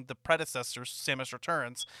 including the predecessors, Samus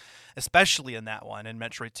Returns, especially in that one, in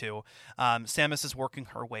Metroid 2. Samus is working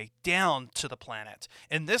her way down to the planet.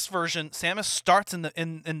 In this version, Samus starts in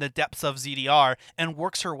the depths of ZDR and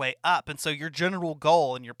works her way up. And so your general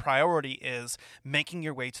goal and your priority is making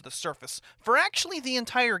your way to the surface for actually the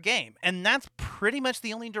entire game. And that's pretty much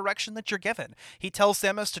the only direction that that you're given. He tells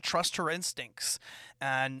Samus to trust her instincts.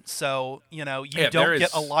 And so, you don't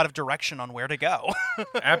get a lot of direction on where to go.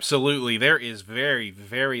 Absolutely. There is very,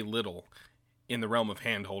 very little in the realm of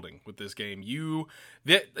hand-holding with this game.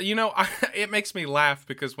 It makes me laugh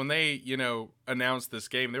because when they, announced this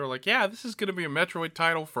game, they were like, yeah, this is going to be a Metroid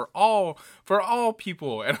title for all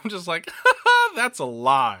people. And I'm just like, that's a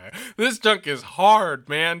lie. This junk is hard,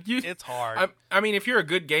 man. It's hard. I mean, if you're a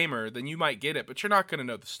good gamer, then you might get it, but you're not going to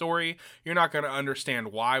know the story. You're not going to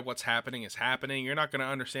understand why what's happening is happening. You're not going to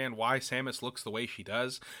understand why Samus looks the way she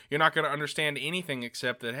does. You're not going to understand anything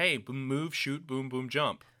except that, hey, move, shoot, boom, boom,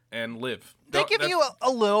 jump. And live. They give you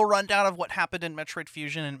a little rundown of what happened in Metroid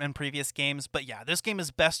Fusion and previous games, but yeah, this game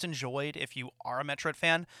is best enjoyed if you are a Metroid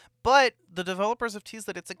fan. But the developers have teased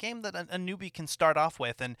that it's a game that a newbie can start off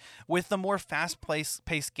with, and with the more fast-paced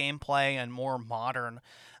gameplay and more modern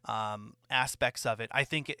aspects of it, I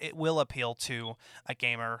think it will appeal to a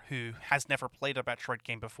gamer who has never played a Metroid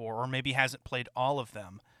game before, or maybe hasn't played all of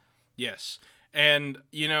them. Yes, and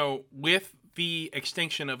with the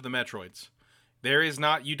extinction of the Metroids,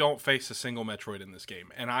 you don't face a single Metroid in this game,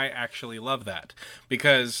 and I actually love that,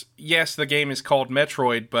 because yes, the game is called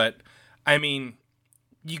Metroid, but I mean,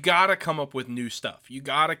 you gotta come up with new stuff. You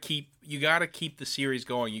gotta keep the series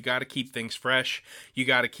going. You gotta keep things fresh. You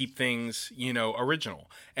gotta keep things, original.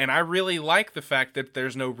 And I really like the fact that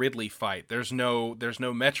there's no Ridley fight. There's no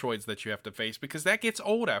Metroids that you have to face, because that gets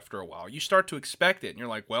old after a while. You start to expect it, and you're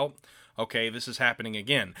like, well, okay, this is happening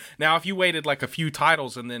again. Now, if you waited like a few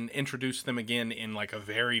titles and then introduced them again in like a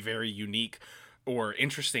very, very unique or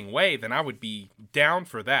interesting way, then I would be down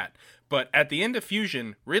for that. But at the end of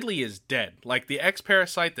Fusion, Ridley is dead. Like the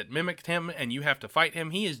X-Parasite that mimicked him and you have to fight him,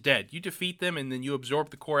 he is dead. You defeat them and then you absorb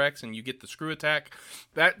the Core X and you get the screw attack.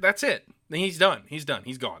 That's it. He's done. He's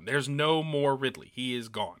gone. There's no more Ridley. He is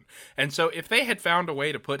gone. And so if they had found a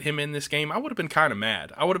way to put him in this game, I would have been kind of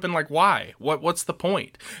mad. I would have been like, why? What's the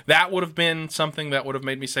point? That would have been something that would have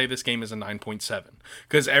made me say this game is a 9.7.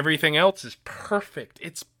 Because everything else is perfect.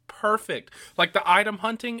 It's perfect. Like the item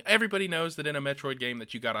hunting, everybody knows that in a Metroid game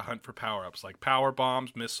that you gotta hunt for power-ups, like power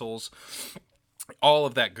bombs, missiles, all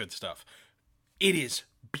of that good stuff. It is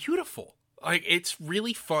beautiful. Like, it's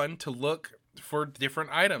really fun to look for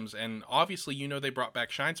different items, and obviously they brought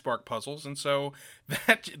back Shine Spark puzzles, and so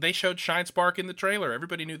that they showed Shine Spark in the trailer.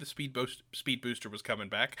 Everybody knew the speed booster was coming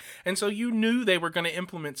back, and so you knew they were going to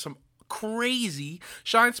implement some crazy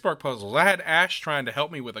Shine Spark puzzles. I had Ash trying to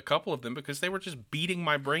help me with a couple of them because they were just beating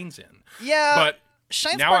my brains in. Yeah, but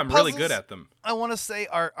Shine now Spark I'm really good at them. I want to say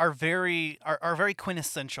are very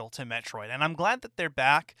quintessential to Metroid, and I'm glad that they're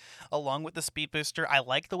back along with the speed booster. I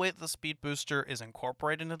like the way that the speed booster is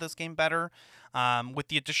incorporated into this game better. With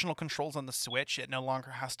the additional controls on the Switch, it no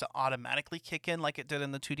longer has to automatically kick in like it did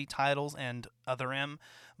in the 2D titles and Other M,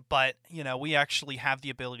 but we actually have the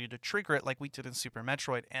ability to trigger it like we did in Super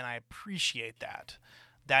Metroid, and I appreciate that.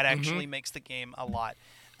 That actually makes the game a lot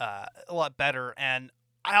better. And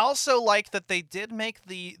I also like that they did make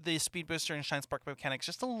the Speed Booster and Shine Spark mechanics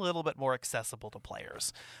just a little bit more accessible to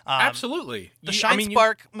players. Absolutely. The Shine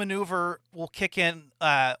Spark maneuver will kick in.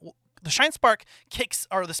 The Shine Spark kicks,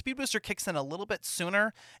 or the Speed Booster kicks in a little bit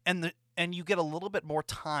sooner, and you get a little bit more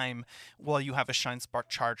time while you have a Shine Spark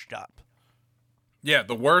charged up. Yeah,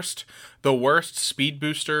 the worst Speed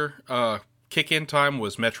Booster kick-in time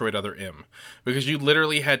was Metroid Other M, because you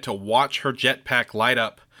literally had to watch her jetpack light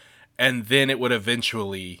up, and then it would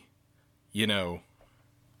eventually,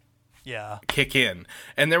 kick in.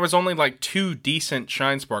 And there was only like 2 decent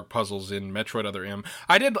Shine Spark puzzles in Metroid Other M.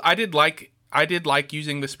 I did like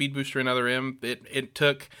using the Speed Booster in Other M. It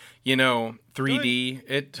took,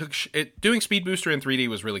 3D. Doing Speed Booster in 3D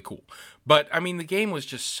was really cool. But I mean, the game was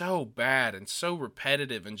just so bad and so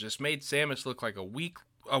repetitive and just made Samus look like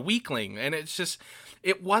a weakling. And it's just,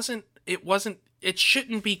 it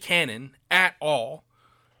shouldn't be canon at all.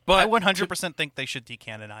 But I 100% think they should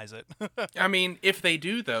decanonize it. I mean, if they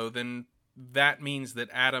do, though, then that means that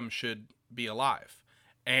Adam should be alive.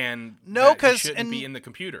 And no, because shouldn't be in the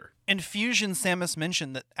computer. In Fusion, Samus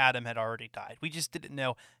mentioned that Adam had already died. We just didn't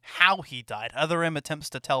know how he died. Other M attempts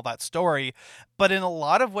to tell that story, but in a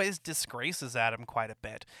lot of ways disgraces Adam quite a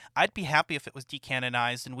bit. I'd be happy if it was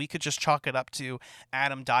decanonized and we could just chalk it up to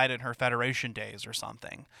Adam died in her Federation days or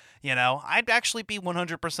something. I'd actually be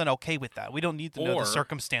 100% okay with that. We don't need to know the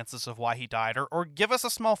circumstances of why he died, or give us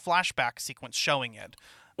a small flashback sequence showing it.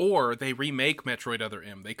 Or they remake Metroid Other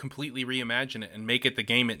M. They completely reimagine it and make it the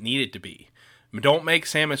game it needed to be. Don't make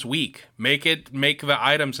Samus weak. Make the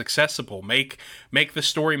items accessible. Make the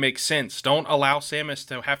story make sense. Don't allow Samus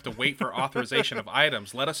to have to wait for authorization of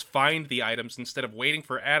items. Let us find the items instead of waiting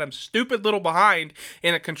for Adam's stupid little behind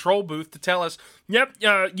in a control booth to tell us, "Yep,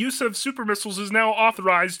 use of super missiles is now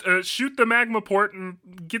authorized. Shoot the magma port and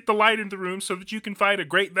get the light in the room so that you can fight a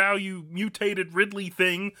great value mutated Ridley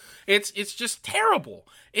thing." It's just terrible.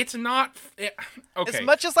 It's not okay. As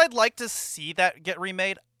much as I'd like to see that get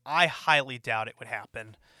remade, I highly doubt it would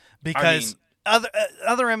happen, because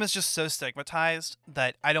Other M is just so stigmatized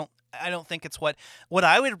that I don't think it's what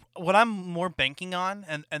I'm more banking on,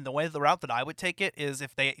 and the route that I would take it is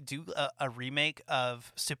if they do a remake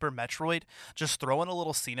of Super Metroid, just throw in a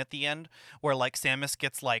little scene at the end where like Samus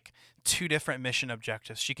gets like 2 different mission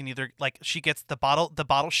objectives. She can either like she gets the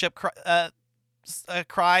bottle ship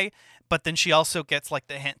cry, but then she also gets like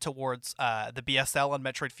the hint towards the BSL on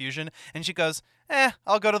Metroid Fusion, and she goes,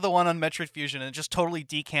 I'll go to the one on Metroid Fusion, and it just totally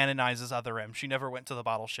decanonizes Other M. She never went to the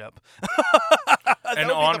bottle ship.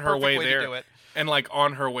 And on her way there, and like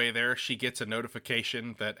on her way there, she gets a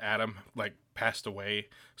notification that Adam like passed away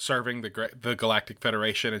serving the Galactic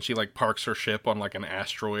Federation, and she like parks her ship on like an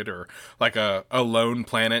asteroid or like a lone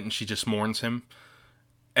planet, and she just mourns him.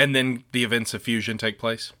 And then the events of Fusion take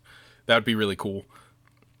place. That would be really cool.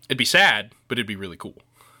 It'd be sad, but it'd be really cool.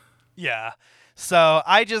 Yeah. So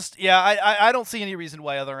I don't see any reason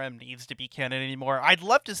why Other M needs to be canon anymore. I'd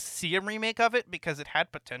love to see a remake of it because it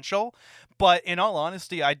had potential, but in all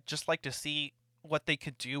honesty, I'd just like to see what they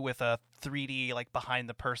could do with a 3D like behind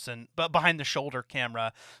the shoulder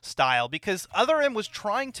camera style, because Other M was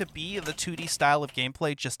trying to be the 2D style of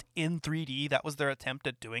gameplay just in 3D. That was their attempt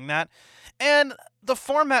at doing that, and the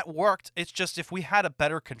format worked. It's just if we had a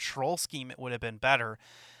better control scheme, it would have been better.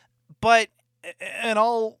 But in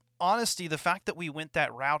all honesty, the fact that we went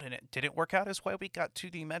that route and it didn't work out is why we got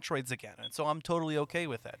 2D Metroids again, and so I'm totally okay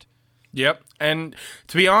with it. Yep, and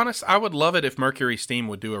to be honest, I would love it if Mercury Steam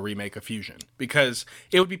would do a remake of Fusion, because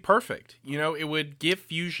it would be perfect. You know, it would give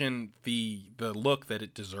Fusion the look that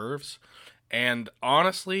it deserves. And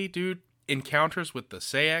honestly, dude, encounters with the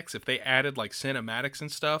Saiyx, if they added like cinematics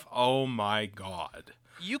and stuff, oh my god.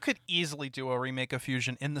 You could easily do a remake of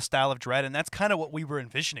Fusion in the style of Dread, and that's kind of what we were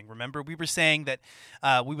envisioning. Remember, we were saying that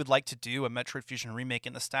we would like to do a Metroid Fusion remake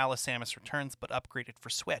in the style of Samus Returns, but upgraded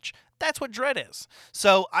for Switch. That's what Dread is.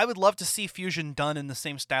 So I would love to see Fusion done in the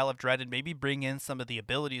same style of Dread, and maybe bring in some of the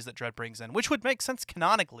abilities that Dread brings in, which would make sense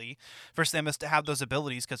canonically for Samus to have those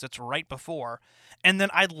abilities because it's right before. And then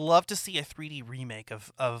I'd love to see a 3D remake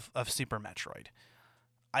of Super Metroid.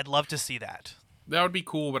 I'd love to see that. That would be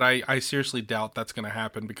cool, but I seriously doubt that's going to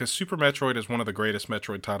happen, because Super Metroid is one of the greatest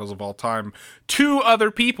Metroid titles of all time to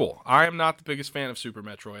other people. I am not the biggest fan of Super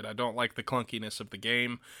Metroid. I don't like the clunkiness of the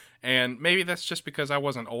game, and maybe that's just because I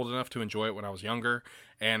wasn't old enough to enjoy it when I was younger,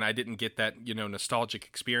 and I didn't get that, nostalgic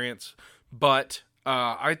experience. But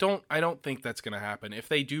I don't think that's going to happen. If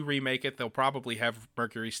they do remake it, they'll probably have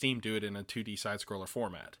Mercury Steam do it in a 2D side-scroller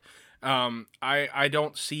format. I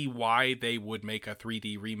don't see why they would make a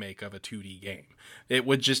 3D remake of a 2D game. It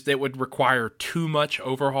would require too much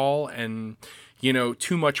overhaul and,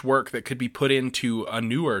 too much work that could be put into a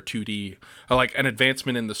newer 2D, like an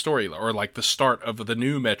advancement in the story, or like the start of the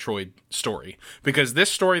new Metroid story. Because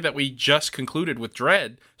this story that we just concluded with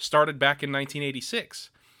Dread started back in 1986.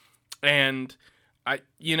 And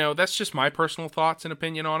that's just my personal thoughts and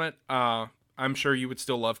opinion on it. I'm sure you would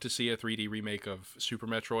still love to see a 3D remake of Super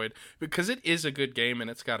Metroid, because it is a good game and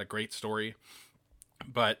it's got a great story.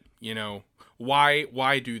 But,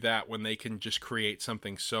 why do that when they can just create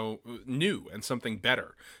something so new and something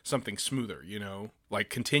better, something smoother,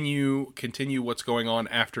 like continue what's going on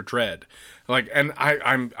after Dread. Like, and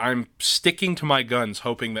I'm sticking to my guns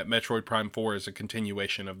hoping that Metroid Prime 4 is a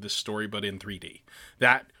continuation of this story, but in 3D.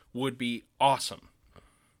 That would be awesome.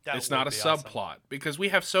 It's not a subplot, awesome, because we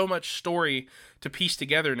have so much story to piece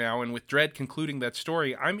together now, and with Dread concluding that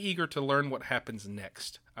story, I'm eager to learn what happens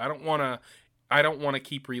next. I don't want to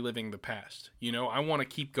keep reliving the past. I want to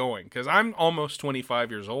keep going, because I'm almost 25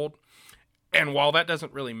 years old, and while that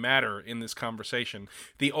doesn't really matter in this conversation,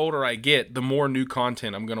 the older I get, the more new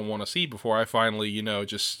content I'm going to want to see before I finally,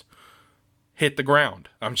 just hit the ground.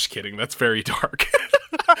 I'm just kidding. That's very dark.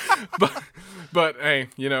 but hey,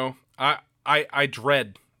 I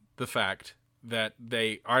dread the fact that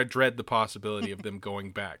I dread the possibility of them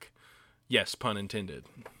going back. Yes, pun intended.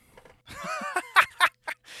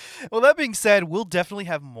 Well, that being said, we'll definitely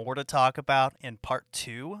have more to talk about in part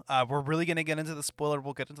 2. We're really going to get into the spoiler.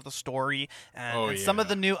 We'll get into the story and some of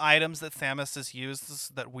the new items that Samus has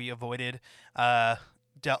used that we avoided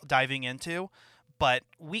diving into. but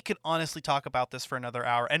we could honestly talk about this for another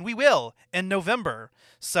hour, and we will in November.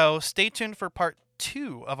 So stay tuned for part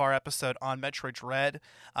 2 of our episode on Metroid Dread.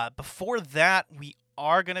 Before that, we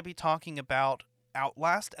are going to be talking about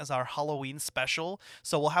Outlast as our Halloween special.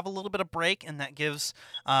 So we'll have a little bit of break, and that gives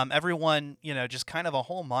everyone, just kind of a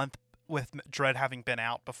whole month with Dread having been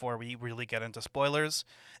out before we really get into spoilers.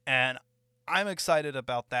 And I'm excited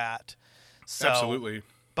about that. So, Absolutely.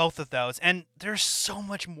 Both of those. And there's so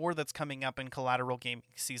much more that's coming up in Collateral Gaming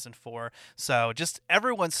Season 4. So just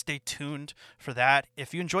everyone stay tuned for that.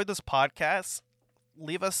 If you enjoyed this podcast,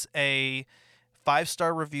 leave us a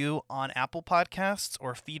 5-star review on Apple Podcasts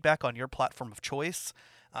or feedback on your platform of choice.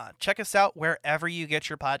 Check us out wherever you get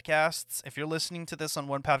your podcasts. If you're listening to this on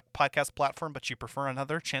one podcast platform but you prefer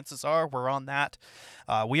another, chances are we're on that.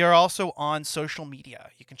 We are also on social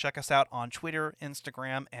media. You can check us out on Twitter,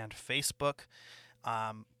 Instagram, and Facebook.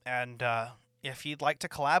 If you'd like to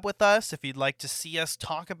collab with us, if you'd like to see us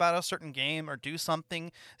talk about a certain game or do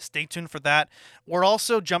something, stay tuned for that. We're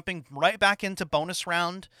also jumping right back into bonus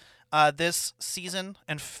round this season.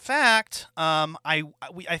 In fact, I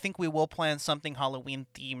think we will plan something Halloween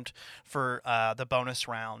themed for the bonus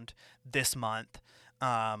round this month.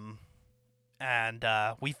 And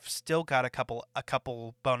we've still got a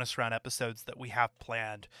couple bonus round episodes that we have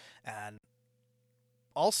planned, and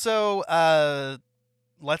also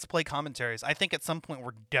Let's Play commentaries. I think at some point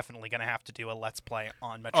we're definitely going to have to do a Let's Play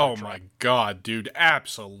on Metroid Oh Dread. my god, dude,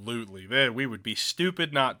 absolutely. We would be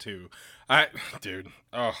stupid not to.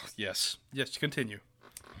 Yes, continue.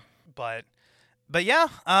 But yeah,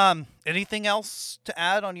 anything else to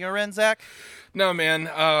add on your end, Zach? No, man,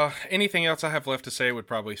 anything else I have left to say would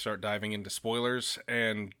probably start diving into spoilers,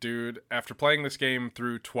 and dude, after playing this game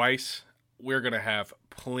through twice, we're going to have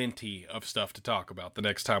plenty of stuff to talk about the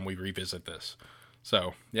next time we revisit this.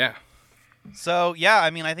 So, yeah. So, yeah,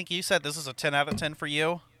 I mean, I think you said this is a 10 out of 10 for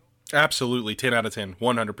you. Absolutely, 10 out of 10,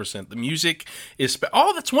 100%. The music is...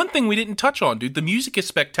 that's one thing we didn't touch on, dude. The music is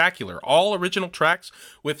spectacular. All original tracks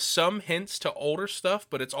with some hints to older stuff,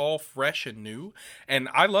 but it's all fresh and new. And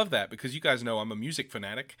I love that because you guys know I'm a music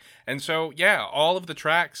fanatic. And so, yeah, all of the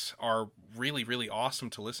tracks are really, really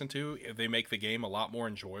awesome to listen to. They make the game a lot more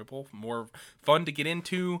enjoyable, more fun to get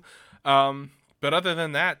into. But other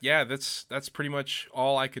than that, yeah, that's pretty much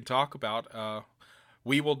all I could talk about.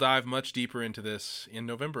 We will dive much deeper into this in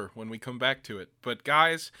November when we come back to it. But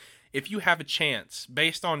guys, if you have a chance,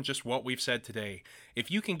 based on just what we've said today, if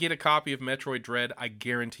you can get a copy of Metroid Dread, I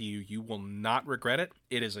guarantee you will not regret it.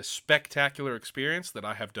 It is a spectacular experience that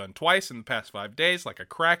I have done twice in the past 5 days like a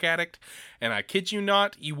crack addict, and I kid you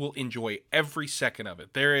not, you will enjoy every second of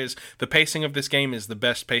it. The pacing of this game is the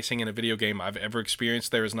best pacing in a video game I've ever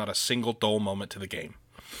experienced. There is not a single dull moment to the game.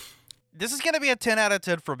 This is going to be a 10 out of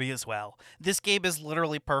 10 for me as well. This game is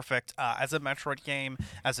literally perfect as a Metroid game,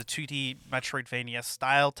 as a 2D Metroidvania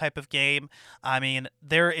style type of game. I mean,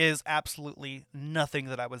 there is absolutely nothing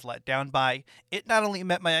that I was let down by. It not only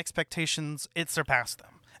met my expectations, it surpassed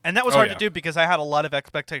them. And that was hard to do because I had a lot of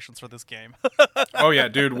expectations for this game. Oh, yeah,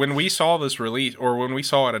 dude. When we saw this release, or when we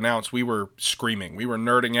saw it announced, we were screaming. We were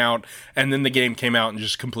nerding out, and then the game came out and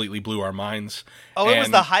just completely blew our minds. Oh, it was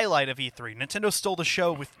the highlight of E3. Nintendo stole the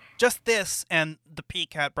show with just this and the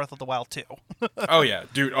peek at Breath of the Wild 2. Oh, yeah,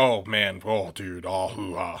 dude. Oh, man. Oh, dude. Oh,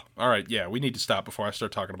 hoo-ha. All right, yeah, we need to stop before I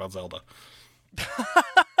start talking about Zelda.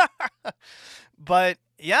 But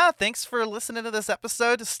yeah, thanks for listening to this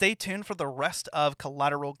episode. Stay tuned for the rest of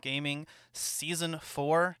Collateral Gaming Season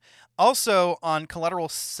 4. Also, on Collateral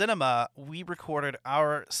Cinema, we recorded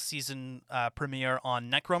our season premiere on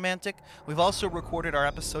Necromantic. We've also recorded our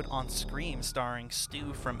episode on Scream, starring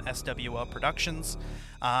Stu from SWO Productions.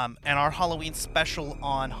 And our Halloween special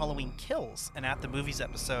on Halloween Kills, an At the Movies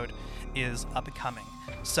episode, is up and coming.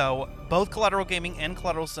 So, both Collateral Gaming and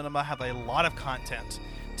Collateral Cinema have a lot of content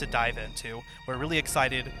to dive into. We're really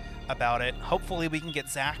excited about it. Hopefully we can get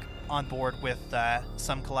Zach on board with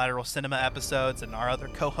some Collateral Cinema episodes and our other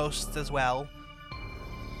co-hosts as well.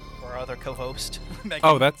 Or our other co-host.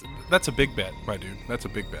 Oh, that's a big bet, my dude. That's a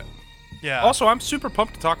big bet. Yeah. Also, I'm super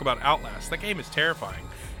pumped to talk about Outlast. That game is terrifying.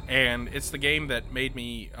 And it's the game that made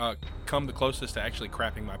me come the closest to actually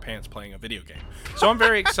crapping my pants playing a video game. So I'm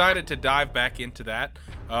very excited to dive back into that.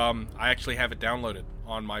 I actually have it downloaded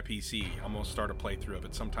on my PC. I'm going to start a playthrough of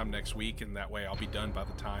it sometime next week, and that way I'll be done by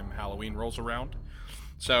the time Halloween rolls around.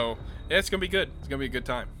 So, yeah, it's going to be good. It's going to be a good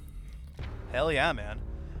time. Hell yeah, man.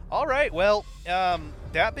 All right, well,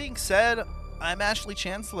 that being said, I'm Ashley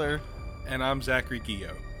Chancellor. And I'm Zachary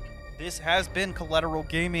Guillo. This has been Collateral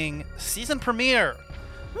Gaming Season Premiere.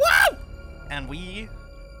 Woo! And we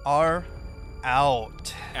are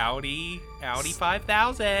out. Audi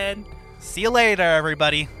 5000. See you later,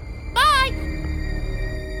 everybody. Bye!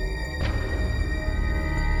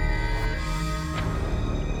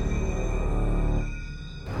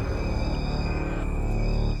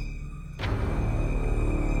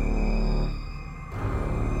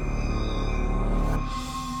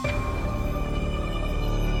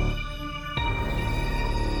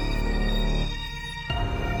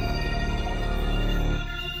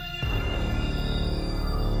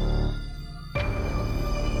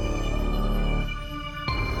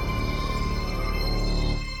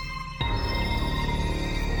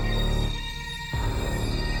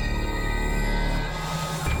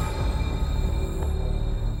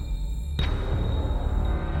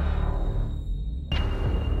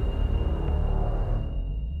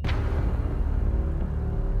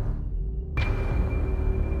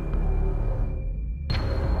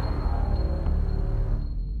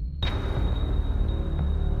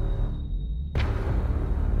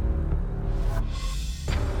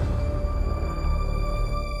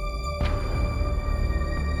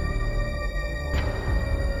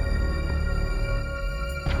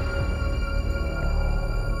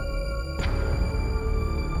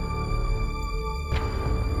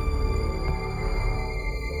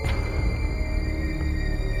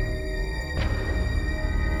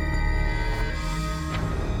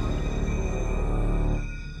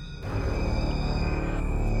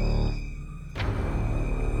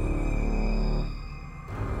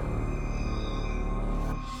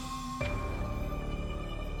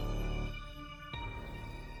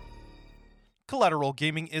 Collateral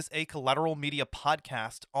Gaming is a Collateral Media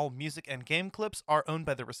podcast. All music and game clips are owned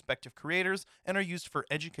by their respective creators and are used for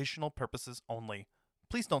educational purposes only.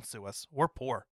 Please don't sue us. We're poor.